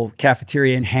school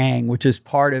cafeteria and hang, which is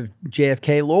part of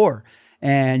JFK lore,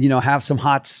 and, have some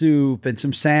hot soup and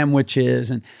some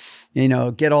sandwiches and,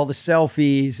 get all the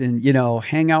selfies and,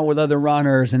 hang out with other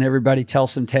runners, and everybody tell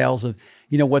some tales of,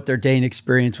 what their day and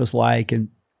experience was like. And,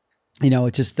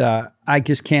 it just, I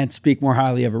just can't speak more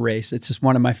highly of a race. It's just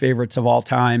one of my favorites of all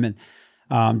time. And,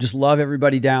 just love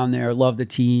everybody down there, love the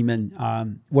team,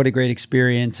 and what a great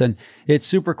experience. And it's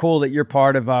super cool that you're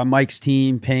part of Mike's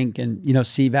team, Pink, and,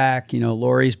 CVAC.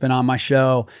 Lori's been on my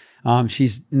show.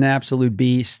 She's an absolute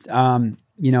beast.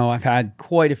 I've had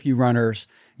quite a few runners,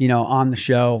 on the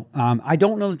show. I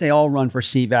don't know that they all run for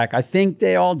CVAC. I think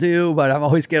they all do, but I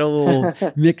always get a little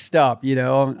mixed up.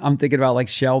 I'm thinking about like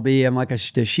Shelby. I'm like,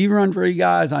 does she run for you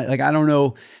guys? I don't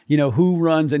know, who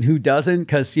runs and who doesn't.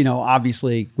 Cause,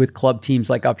 obviously with club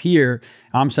teams like up here,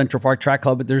 I'm Central Park Track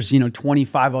Club, but there's,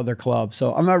 25 other clubs.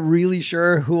 So I'm not really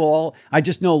sure I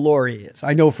just know Lori is.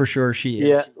 I know for sure she is.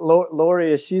 Yeah,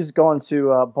 Lori is. She's gone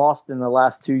to Boston the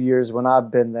last 2 years when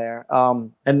I've been there.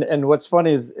 And what's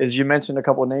funny is you mentioned a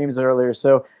couple of names earlier.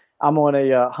 So I'm on a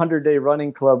 100-day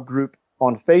running club group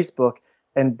on Facebook,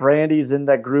 and Brandy's in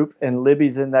that group and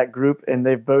Libby's in that group. And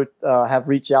they both have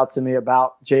reached out to me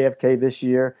about JFK this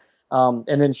year.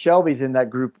 And then Shelby's in that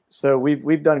group. So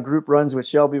we've done group runs with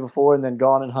Shelby before, and then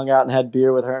gone and hung out and had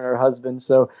beer with her and her husband.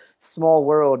 So small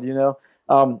world,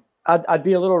 I'd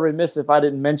be a little remiss if I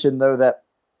didn't mention, though, that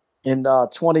in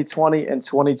 2020 and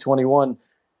 2021,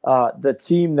 the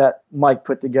team that Mike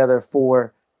put together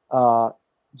for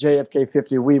JFK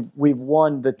 50, we've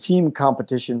won the team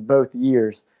competition both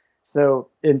years. So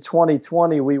in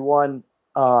 2020, we won.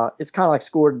 It's kind of like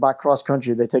scored by cross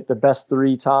country. They take the best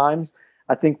 3 times.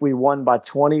 I think we won by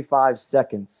 25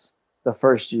 seconds the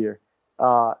first year.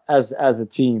 as a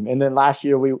team. And then last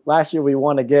year we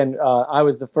won again. I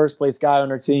was the first place guy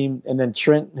on our team, and then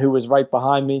Trent, who was right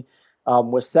behind me,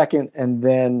 was second, and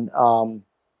then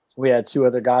we had two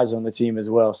other guys on the team as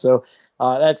well. So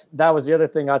that was the other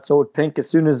thing I told Pink as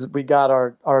soon as we got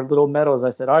our little medals. I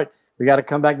said, all right, we got to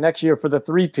come back next year for the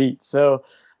three-peat. So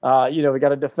we got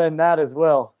to defend that as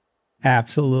well.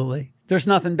 Absolutely. There's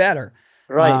nothing better.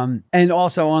 Right. And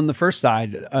also on the first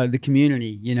side, the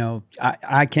community,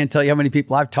 I can't tell you how many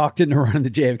people I've talked into running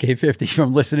the JFK 50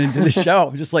 from listening to the show.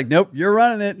 I'm just like, nope, you're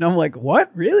running it. And I'm like,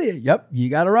 what? Really? Yep, you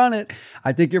got to run it.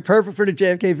 I think you're perfect for the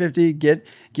JFK 50.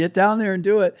 Get down there and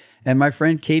do it. And my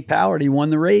friend Kate Powerty won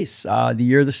the race the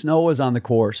year the snow was on the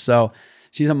course. So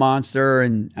she's a monster,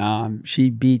 and she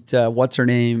beat, what's her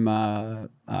name?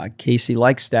 Casey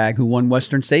Likestag, who won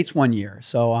Western States one year.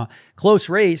 So close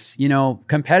race,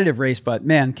 competitive race, but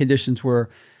man, conditions were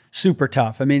super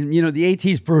tough. I mean, the AT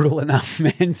is brutal enough,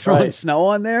 man, throwing snow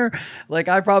on there. Like,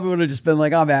 I probably would have just been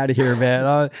like, I'm out of here,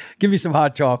 man. Give me some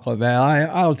hot chocolate, man.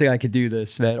 I don't think I could do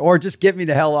this, man. Or just get me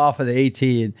the hell off of the AT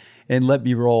and let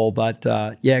me roll. But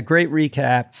yeah, great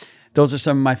recap. Those are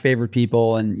some of my favorite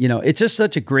people. And, it's just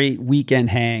such a great weekend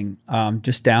hang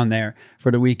just down there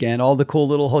for the weekend. All the cool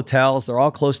little hotels, they're all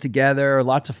close together,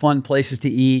 lots of fun places to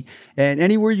eat. And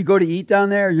anywhere you go to eat down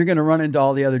there, you're going to run into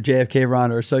all the other JFK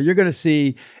runners. So you're going to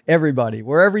see everybody,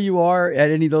 wherever you are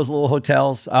at any of those little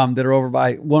hotels that are over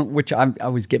by one, which I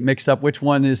always get mixed up. Which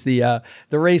one is the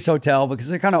race hotel? Because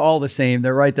they're kind of all the same.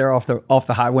 They're right there off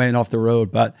the highway and off the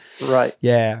road. But right.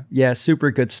 Yeah, super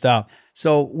good stuff.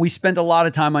 So we spent a lot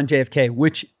of time on JFK,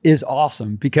 which is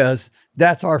awesome because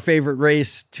that's our favorite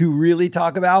race to really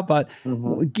talk about. But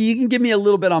you can give me a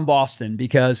little bit on Boston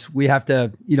because we have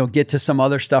to, get to some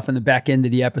other stuff in the back end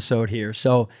of the episode here.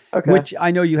 So, which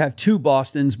I know you have two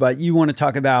Bostons, but you want to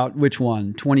talk about which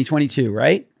one? 2022,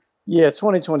 right? Yeah,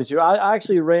 2022. I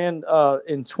actually ran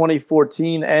in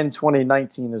 2014 and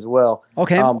 2019 as well.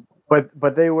 Okay.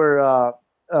 But they were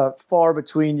far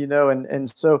between, and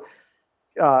so.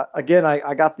 Again,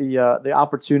 I got the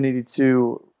opportunity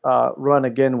to run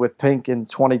again with Pink in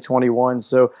 2021.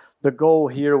 So the goal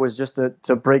here was just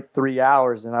to break 3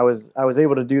 hours, and I was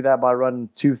able to do that by running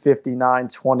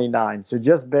 2:59:29. So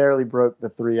just barely broke the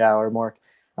 3 hour mark.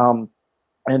 And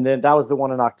then that was the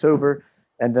one in October,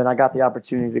 and then I got the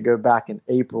opportunity to go back in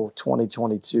April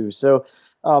 2022. So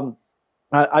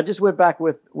I just went back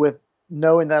with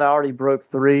knowing that I already broke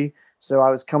 3. So I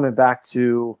was coming back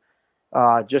to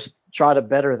just try to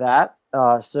better that.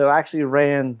 So I actually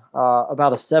ran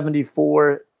about a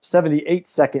 78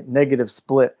 second negative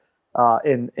split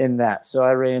in that. So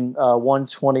I ran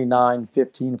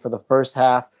 1:29:15 for the first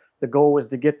half. The goal was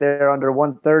to get there under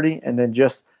 1:30 and then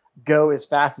just go as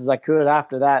fast as I could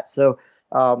after that. So,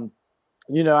 I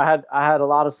had a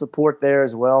lot of support there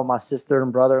as well. My sister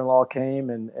and brother-in-law came,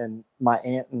 and my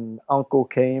aunt and uncle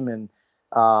came, and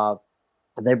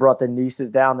they brought the nieces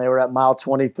down. They were at mile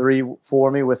 23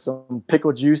 for me with some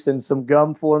pickle juice and some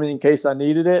gum for me in case I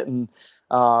needed it. And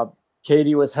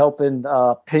Katie was helping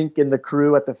Pink and the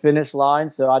crew at the finish line,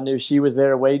 so I knew she was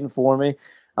there waiting for me.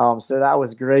 So that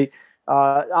was great.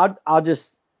 I'll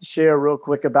just share real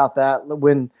quick about that.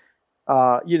 When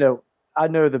I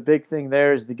know the big thing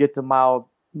there is to get to mile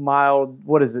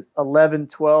what is it,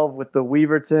 11-12 with the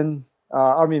Weaverton.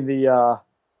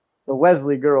 The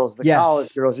Wesley girls, the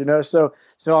college girls,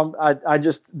 So I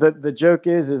just the joke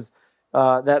is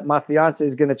that my fiance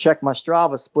is going to check my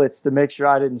Strava splits to make sure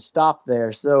I didn't stop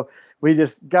there. So we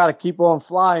just got to keep on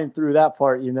flying through that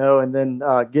part, and then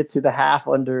get to the half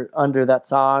under that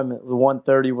time. The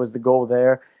 1:30 was the goal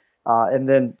there, and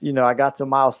then I got to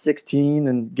mile 16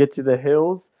 and get to the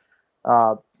hills.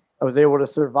 I was able to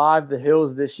survive the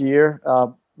hills this year,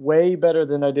 way better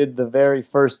than I did the very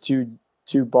first two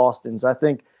Bostons. I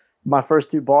think. My first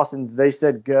two Bostons, they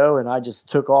said go, and I just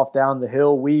took off down the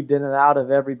hill, weaved in and out of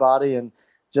everybody, and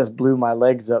just blew my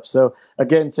legs up. So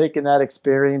again, taking that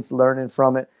experience, learning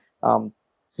from it, I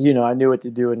knew what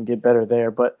to do and get better there.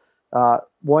 But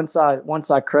once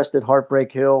I crested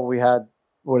Heartbreak Hill, we had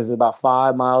about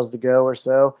 5 miles to go or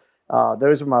so.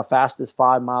 Those were my fastest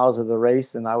 5 miles of the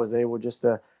race, and I was able just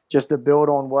to build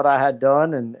on what I had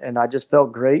done, and I just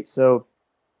felt great. So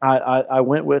I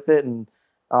went with it, and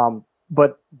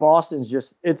but Boston's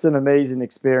it's an amazing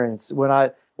experience. When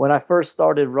I first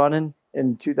started running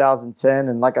in 2010,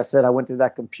 and like I said, I went through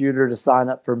that computer to sign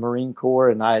up for Marine Corps,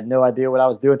 and I had no idea what I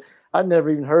was doing. I'd never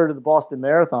even heard of the Boston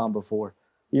Marathon before,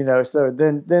 so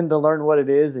then to learn what it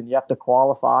is, and you have to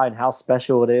qualify and how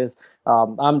special it is.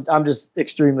 I'm just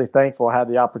extremely thankful I had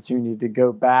the opportunity to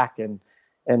go back and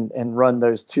run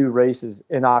those two races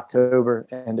in October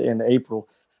and in April.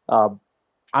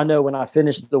 I know when I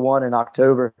finished the one in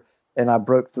October and I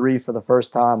broke 3 for the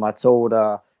first time, I told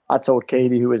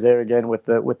Katie, who was there again with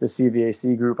the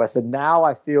CVAC group, I said, now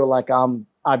I feel like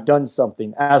I've done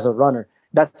something as a runner.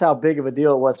 That's how big of a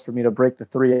deal it was for me to break the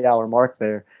 3 hour mark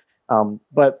there.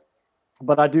 But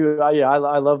I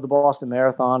love the Boston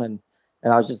Marathon, and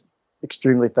I was just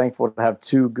extremely thankful to have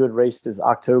 2 good races,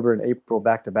 October and April,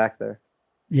 back to back there.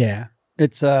 Yeah.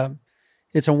 It's a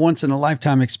once in a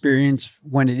lifetime experience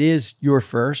when it is your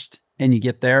first and you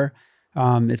get there.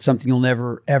 It's something you'll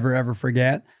never, ever, ever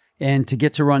forget. And to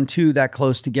get to run 2 that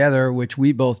close together, which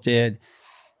we both did,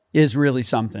 is really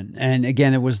something. And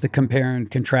again, it was the compare and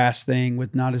contrast thing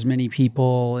with not as many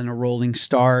people and a rolling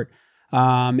start.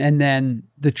 And then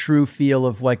the true feel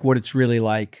of like what it's really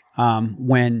like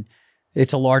when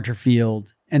it's a larger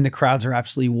field and the crowds are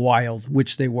absolutely wild,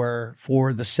 which they were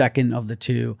for the second of the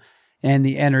 2. And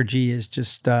the energy is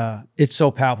just, it's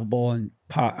so palpable and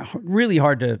really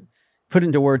hard to put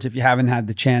into words if you haven't had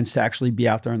the chance to actually be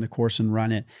out there on the course and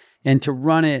run it. And to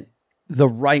run it the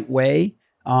right way,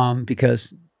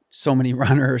 because so many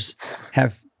runners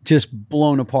have just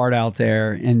blown apart out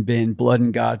there and been blood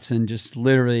and guts and just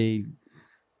literally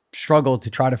struggled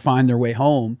to try to find their way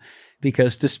home.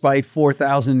 Because despite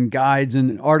 4,000 guides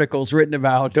and articles written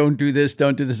about don't do this,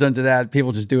 don't do this, don't do that,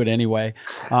 people just do it anyway.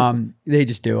 They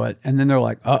just do it. And then they're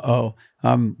like, what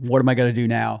am I going to do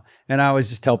now? And I always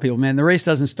just tell people, man, the race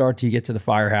doesn't start till you get to the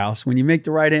firehouse. When you make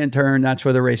the right-hand turn, that's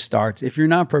where the race starts. If you're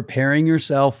not preparing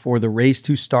yourself for the race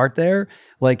to start there,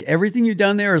 like everything you've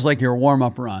done there is like your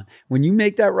warm-up run. When you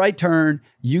make that right turn,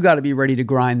 you got to be ready to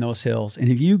grind those hills. And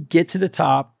if you get to the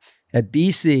top at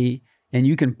BC, and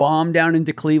you can bomb down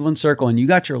into Cleveland Circle and you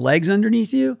got your legs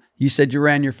underneath you, you said you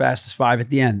ran your fastest 5 at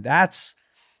the end. That's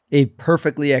a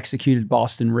perfectly executed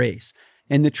Boston race.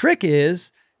 And the trick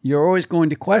is you're always going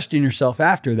to question yourself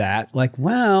after that. Like,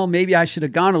 well, maybe I should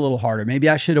have gone a little harder. Maybe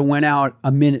I should have went out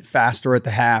a minute faster at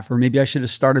the half, or maybe I should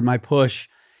have started my push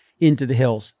into the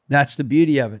hills. That's the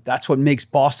beauty of it. That's what makes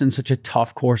Boston such a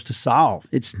tough course to solve.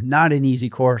 It's not an easy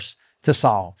course to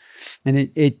solve. And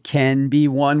it can be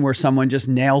one where someone just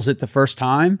nails it the first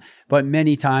time, but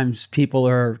many times people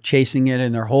are chasing it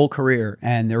in their whole career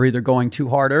and they're either going too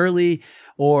hard early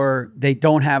or they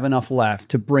don't have enough left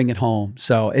to bring it home.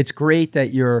 So it's great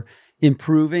that you're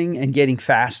improving and getting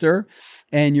faster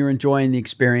and you're enjoying the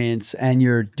experience and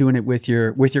you're doing it with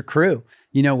your crew,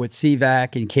 you know, with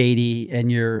CVAC and Katie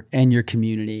and your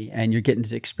community, and you're getting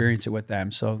to experience it with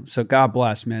them. So God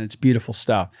bless, man. It's beautiful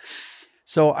stuff.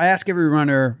 So I ask every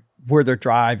runner where their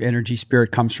drive, energy,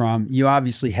 spirit comes from. You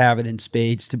obviously have it in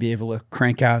spades to be able to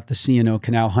crank out the C&O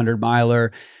Canal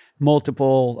 100-miler,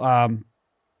 multiple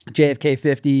JFK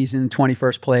 50s in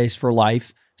 21st place for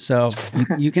life. So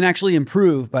you can actually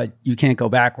improve, but you can't go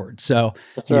backwards. So,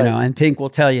 that's right. You know, and Pink will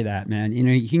tell you that, man. You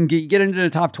know, you can get into the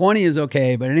top 20 is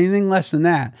okay, but anything less than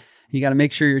that, you got to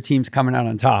make sure your team's coming out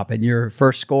on top and your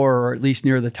first score or at least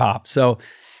near the top. So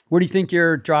where do you think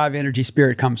your drive, energy,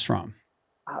 spirit comes from?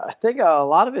 I think a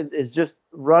lot of it is just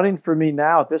running for me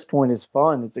now at this point is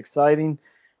fun. It's exciting.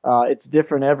 It's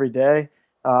different every day.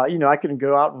 You know, I can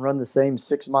go out and run the same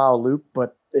 6-mile loop,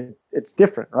 but it's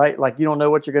different, right? Like you don't know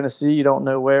what you're going to see. You don't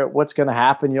know what's going to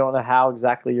happen. You don't know how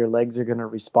exactly your legs are going to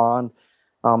respond.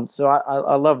 So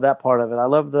I love that part of it. I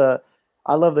love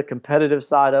the competitive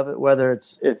side of it, whether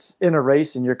it's in a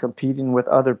race and you're competing with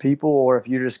other people or if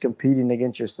you're just competing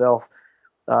against yourself.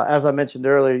 As I mentioned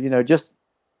earlier, you know, just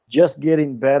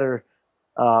getting better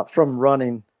from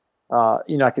running,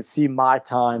 you know, I could see my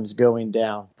times going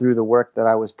down through the work that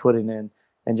I was putting in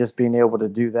and just being able to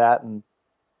do that. And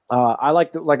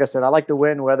like I said, I like to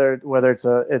win, whether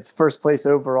it's first place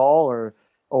overall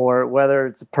or whether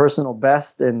it's a personal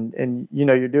best. And you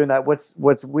know, you're doing that.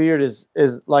 What's weird is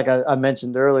like I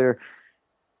mentioned earlier,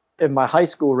 in my high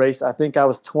school race, I think I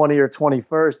was 20 or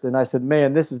 21st. And I said,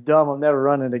 man, this is dumb. I'm never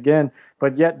running again.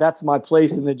 But yet that's my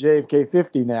place in the JFK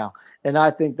 50 now. And I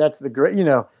think that's the great, you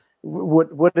know,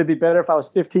 would it be better if I was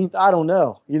 15th? I don't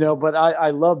know, you know, but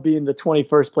I love being the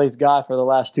 21st place guy for the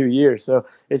last 2 years. So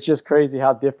it's just crazy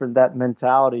how different that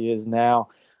mentality is now.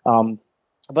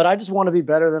 But I just want to be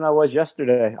better than I was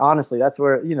yesterday. Honestly, that's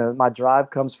where, you know, my drive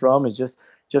comes from, is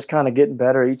just kind of getting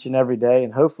better each and every day,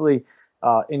 and hopefully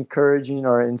encouraging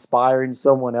or inspiring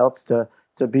someone else to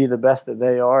be the best that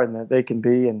they are and that they can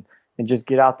be, and just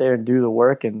get out there and do the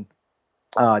work and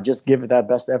just give it that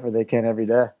best effort they can every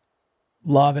day.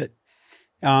 Love it.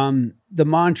 The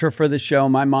mantra for the show,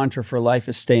 my mantra for life,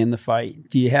 is stay in the fight.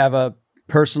 Do you have a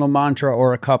personal mantra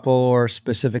or a couple or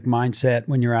specific mindset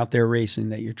when you're out there racing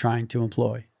that you're trying to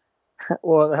employ?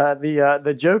 Well,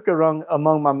 the joke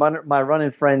among my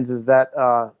running friends is that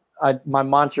my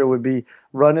mantra would be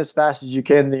run as fast as you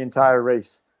can the entire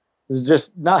race. It's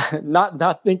just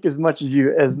not think as much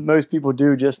as most people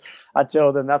do. Just I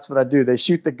tell them that's what I do. They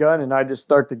shoot the gun and I just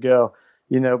start to go,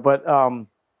 But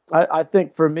I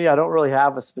think for me, I don't really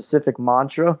have a specific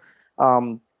mantra,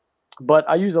 but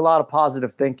I use a lot of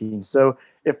positive thinking. So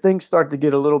if things start to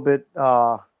get a little bit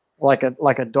like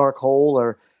a dark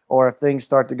hole, or if things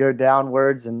start to go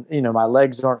downwards and my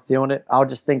legs aren't feeling it, I'll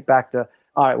just think back to,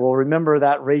 all right, well, remember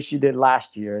that race you did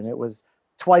last year, and it was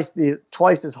twice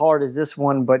as hard as this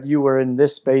one, but you were in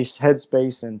this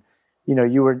headspace, and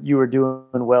you were doing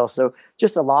well. So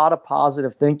just a lot of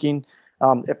positive thinking.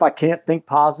 If I can't think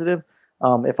positive,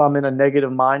 if I'm in a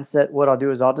negative mindset, what I'll do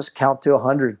is I'll just count to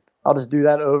 100. I'll just do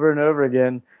that over and over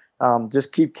again.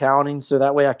 Just keep counting, so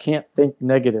that way I can't think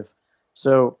negative.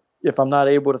 So if I'm not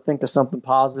able to think of something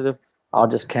positive, I'll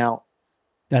just count.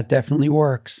 That definitely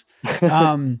works.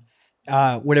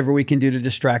 Whatever we can do to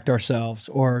distract ourselves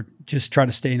or just try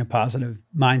to stay in a positive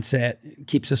mindset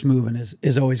keeps us moving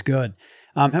is always good.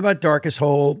 How about darkest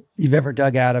hole you've ever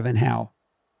dug out of, and how?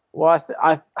 Well,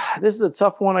 this is a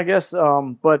tough one, I guess.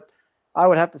 But I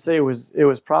would have to say it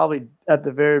was probably at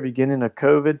the very beginning of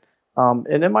COVID.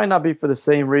 And it might not be for the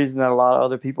same reason that a lot of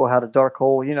other people had a dark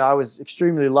hole. I was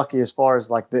extremely lucky as far as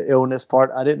like the illness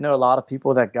part. I didn't know a lot of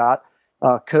people that got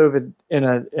COVID in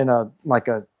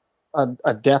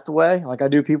a death way. Like I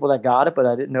do people that got it, but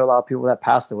I didn't know a lot of people that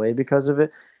passed away because of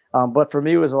it. But for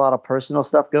me, it was a lot of personal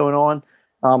stuff going on.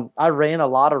 I ran a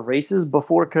lot of races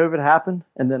before COVID happened,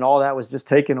 and then all that was just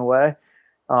taken away.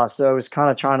 So I was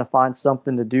kind of trying to find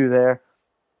something to do there.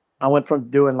 I went from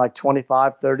doing like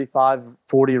 25, 35,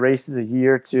 40 races a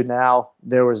year to now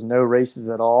there was no races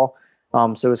at all.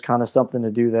 So it was kind of something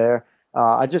to do there.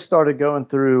 I just started going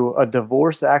through a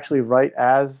divorce actually right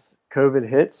as COVID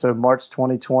hit. So March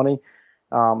 2020.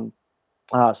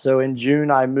 So in June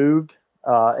I moved,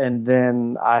 and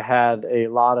then I had a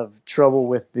lot of trouble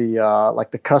with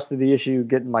the custody issue,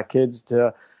 getting my kids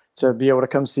to be able to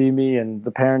come see me, and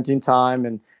the parenting time.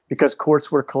 And because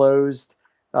courts were closed,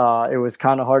 it was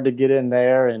kind of hard to get in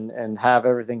there and have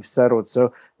everything settled.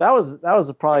 So that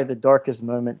was probably the darkest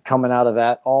moment coming out of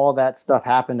that. All that stuff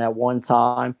happened at one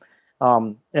time.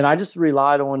 And I just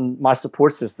relied on my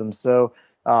support system. So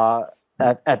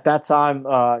at that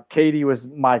time, Katie was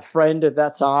my friend at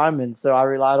that time. And so I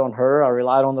relied on her. I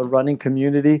relied on the running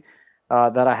community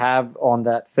that I have on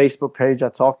that Facebook page I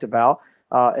talked about.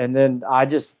 And then I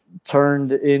just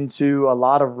turned into a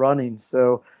lot of running.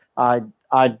 So I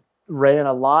ran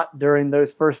a lot during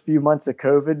those first few months of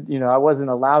COVID. I wasn't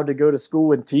allowed to go to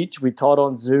school and teach. We taught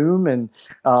on Zoom, and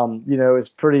it's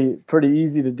pretty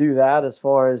easy to do that. As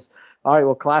far as, all right,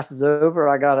 well, class is over,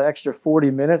 I got an extra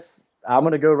 40 minutes. I'm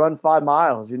going to go run 5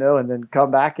 miles, and then come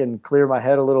back and clear my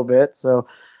head a little bit. So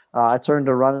I turned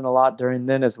to running a lot during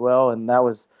then as well, and that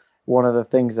was one of the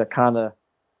things that kind of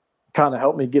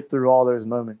helped me get through all those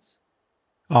moments.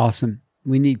 Awesome.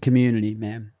 We need community,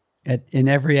 man. In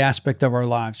every aspect of our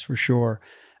lives, for sure.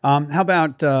 How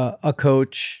about a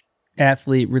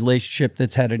coach-athlete relationship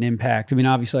that's had an impact? I mean,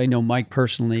 obviously, I know Mike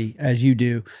personally, as you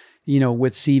do,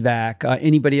 with CVAC.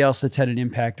 Anybody else that's had an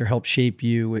impact or helped shape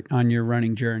you on your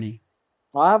running journey?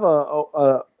 I have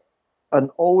an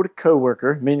old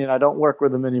coworker, meaning I don't work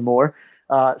with him anymore.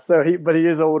 But he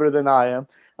is older than I am.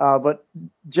 But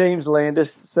James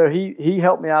Landis, so he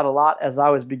helped me out a lot as I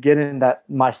was beginning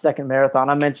my second marathon.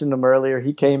 I mentioned him earlier.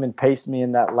 He came and paced me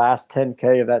in that last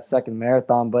 10K of that second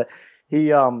marathon. But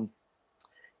he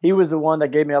was the one that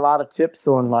gave me a lot of tips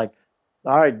on, like,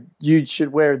 all right, you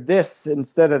should wear this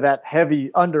instead of that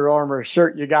heavy Under Armour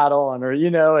shirt you got on, or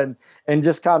and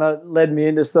just kind of led me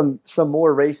into some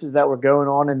more races that were going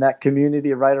on in that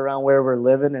community right around where we're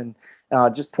living, and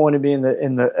just pointed me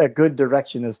in a good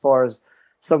direction as far as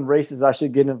some races I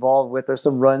should get involved with or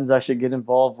some runs I should get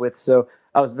involved with. So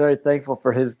I was very thankful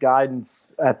for his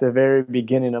guidance at the very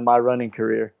beginning of my running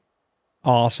career.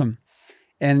 Awesome.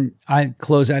 And I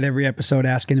close out every episode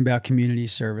asking about community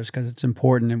service because it's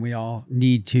important, and we all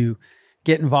need to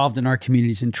get involved in our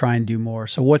communities and try and do more.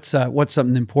 So what's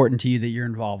something important to you that you're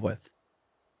involved with?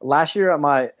 Last year at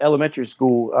my elementary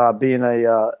school, being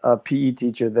a PE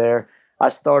teacher there, I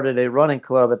started a running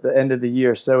club at the end of the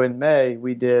year. So in May,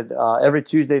 we did every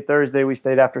Tuesday, Thursday, we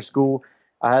stayed after school.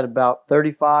 I had about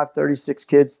 35, 36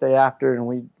 kids stay after,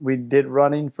 and we did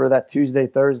running for that Tuesday,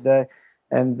 Thursday.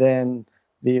 And then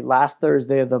the last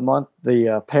Thursday of the month,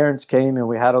 the parents came and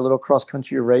we had a little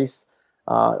cross-country race,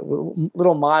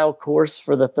 little mile course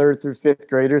for the 3rd through 5th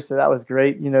graders. So that was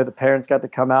great. The parents got to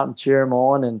come out and cheer them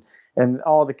on, and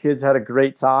all the kids had a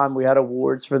great time. We had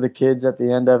awards for the kids at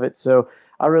the end of it. So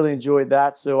I really enjoyed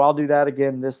that. So I'll do that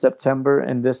again this September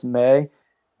and this May.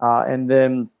 And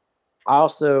then I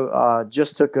also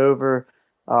just took over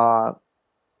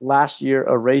last year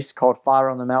a race called Fire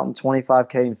on the Mountain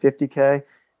 25K and 50K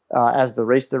as the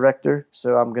race director.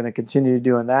 So I'm going to continue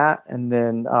doing that. And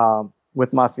then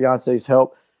with my fiance's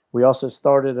help, we also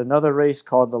started another race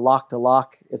called the Lock to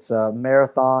Lock. It's a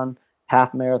marathon,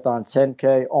 half marathon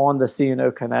 10K on the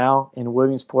C&O Canal in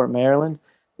Williamsport, Maryland,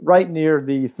 right near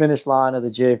the finish line of the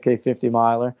JFK 50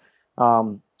 miler.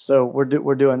 So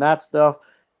we're doing that stuff.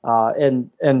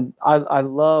 And I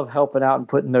love helping out and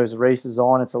putting those races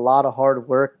on. It's a lot of hard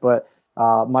work, but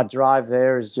my drive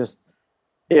there is just,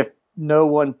 if no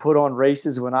one put on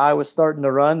races when I was starting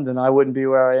to run, then I wouldn't be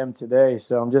where I am today.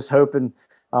 So I'm just hoping,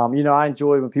 I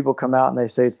enjoy when people come out and they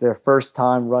say it's their first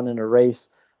time running a race.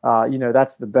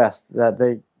 That's the best, that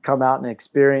they come out and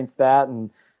experience that. And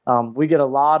we get a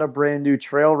lot of brand new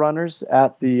trail runners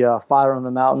at the Fire on the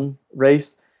Mountain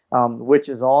race. Which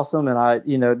is awesome.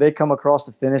 And they come across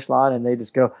the finish line and they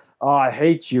just go, "Oh, I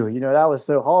hate you. That was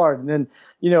so hard." And then,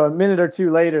 a minute or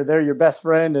two later, they're your best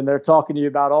friend and they're talking to you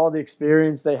about all the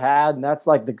experience they had. And that's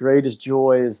like the greatest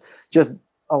joy, is just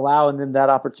allowing them that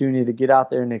opportunity to get out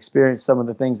there and experience some of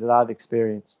the things that I've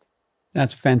experienced.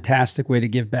 That's a fantastic way to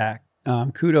give back.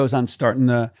 Kudos on starting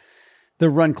the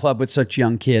run club with such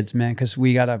young kids, man, because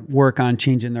we got to work on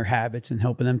changing their habits and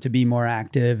helping them to be more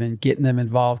active and getting them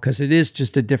involved, because it is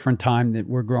just a different time that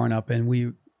we're growing up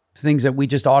in. Things that we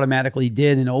just automatically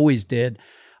did and always did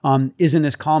isn't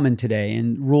as common today.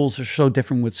 And rules are so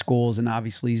different with schools, and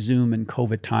obviously Zoom and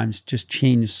COVID times just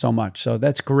changed so much. So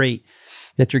that's great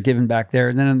that you're giving back there.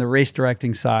 And then on the race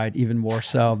directing side, even more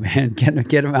so, man, get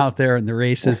them out there in the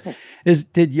races.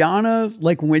 Did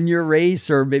Yana win your race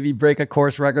or maybe break a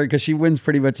course record? Because she wins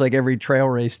pretty much every trail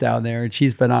race down there, and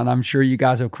she's been on. I'm sure you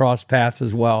guys have crossed paths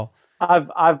as well.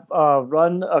 I've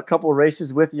run a couple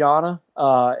races with Yana,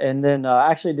 and then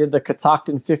actually did the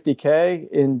Catoctin 50K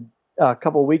in a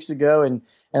couple weeks ago, and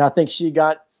I think she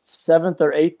got 7th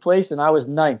or 8th place, and I was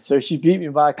 9th. So she beat me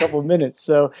by a couple minutes.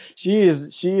 So she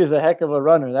is a heck of a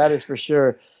runner, that is for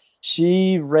sure.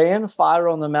 She ran Fire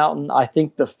on the Mountain, I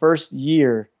think, the first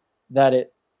year that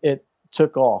it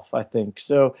took off, I think.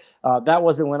 So that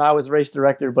wasn't when I was race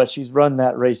director, but she's run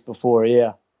that race before.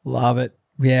 Yeah. Love it.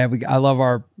 Yeah. I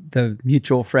love the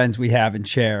mutual friends we have and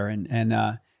share.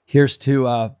 And here's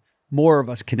to more of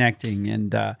us connecting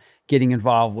and getting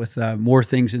involved with more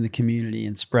things in the community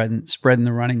and spreading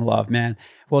the running love, man.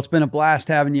 Well, it's been a blast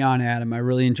having you on, Adam. I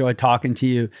really enjoyed talking to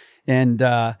you and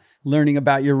learning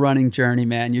about your running journey,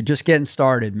 man. You're just getting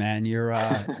started, man.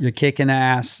 You're kicking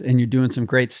ass and you're doing some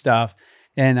great stuff.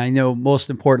 And I know, most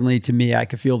importantly to me, I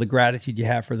can feel the gratitude you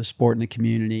have for the sport and the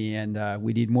community. And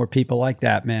we need more people like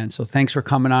that, man. So thanks for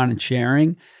coming on and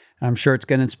sharing. I'm sure it's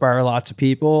going to inspire lots of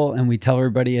people. And we tell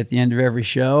everybody at the end of every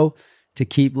show to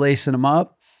keep lacing them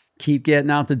up, keep getting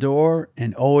out the door,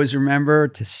 and always remember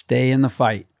to stay in the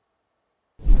fight.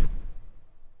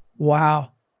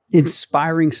 Wow.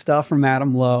 Inspiring stuff from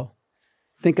Adam Lowe.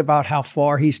 Think about how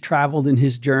far he's traveled in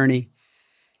his journey.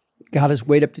 Got his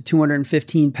weight up to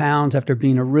 215 pounds after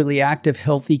being a really active,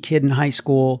 healthy kid in high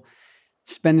school,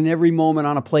 spending every moment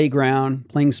on a playground,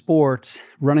 playing sports,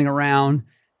 running around,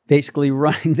 basically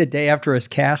running the day after his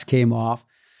cast came off,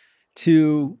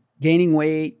 to gaining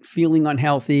weight, feeling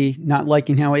unhealthy, not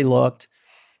liking how he looked,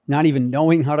 not even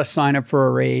knowing how to sign up for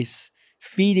a race,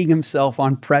 feeding himself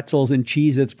on pretzels and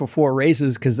Cheez-Its before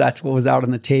races because that's what was out on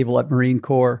the table at Marine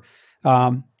Corps.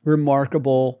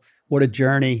 Remarkable. What a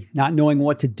journey. Not knowing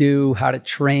what to do, how to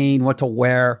train, what to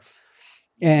wear.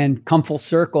 And come full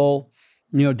circle,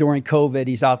 during COVID,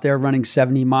 he's out there running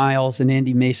 70 miles, and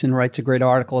Andy Mason writes a great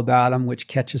article about him, which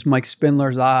catches Mike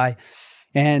Spindler's eye.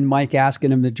 And Mike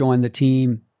asking him to join the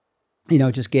team,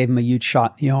 just gave him a huge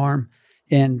shot in the arm.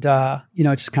 And,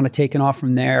 just kind of taken off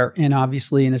from there. And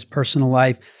obviously in his personal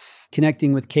life,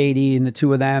 connecting with Katie and the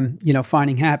two of them,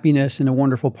 finding happiness in a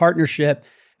wonderful partnership,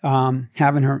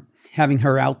 having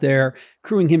her out there,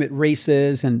 crewing him at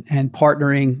races and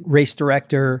partnering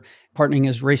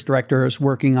as race directors,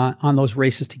 working on those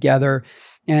races together,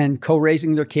 and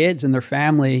co-raising their kids and their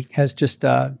family has just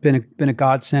been a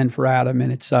godsend for Adam.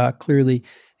 And it's clearly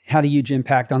had a huge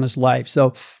impact on his life.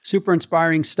 So super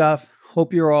inspiring stuff.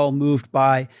 Hope you're all moved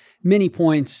by many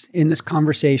points in this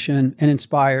conversation and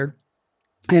inspired.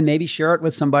 And maybe share it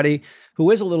with somebody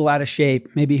who is a little out of shape,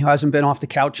 maybe who hasn't been off the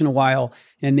couch in a while,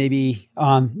 and maybe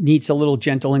needs a little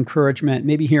gentle encouragement.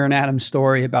 Maybe hearing Adam's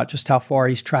story about just how far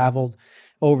he's traveled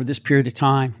over this period of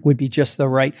time would be just the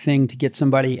right thing to get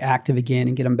somebody active again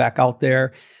and get them back out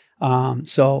there.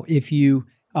 So if you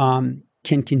can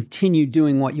continue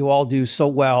doing what you all do so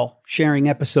well, sharing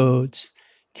episodes,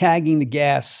 tagging the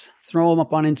guests, throw them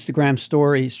up on Instagram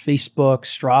stories, Facebook,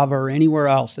 Strava, or anywhere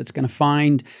else that's going to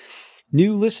find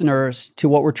new listeners to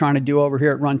what we're trying to do over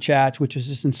here at Run Chats, which is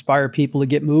just inspire people to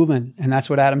get moving. And that's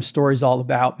what Adam's story is all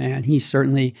about, man. He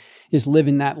certainly is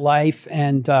living that life.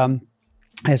 And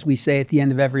as we say at the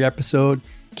end of every episode,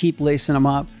 keep lacing them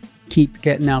up, keep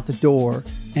getting out the door,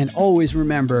 and always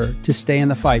remember to stay in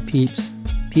the fight, peeps.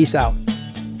 Peace out.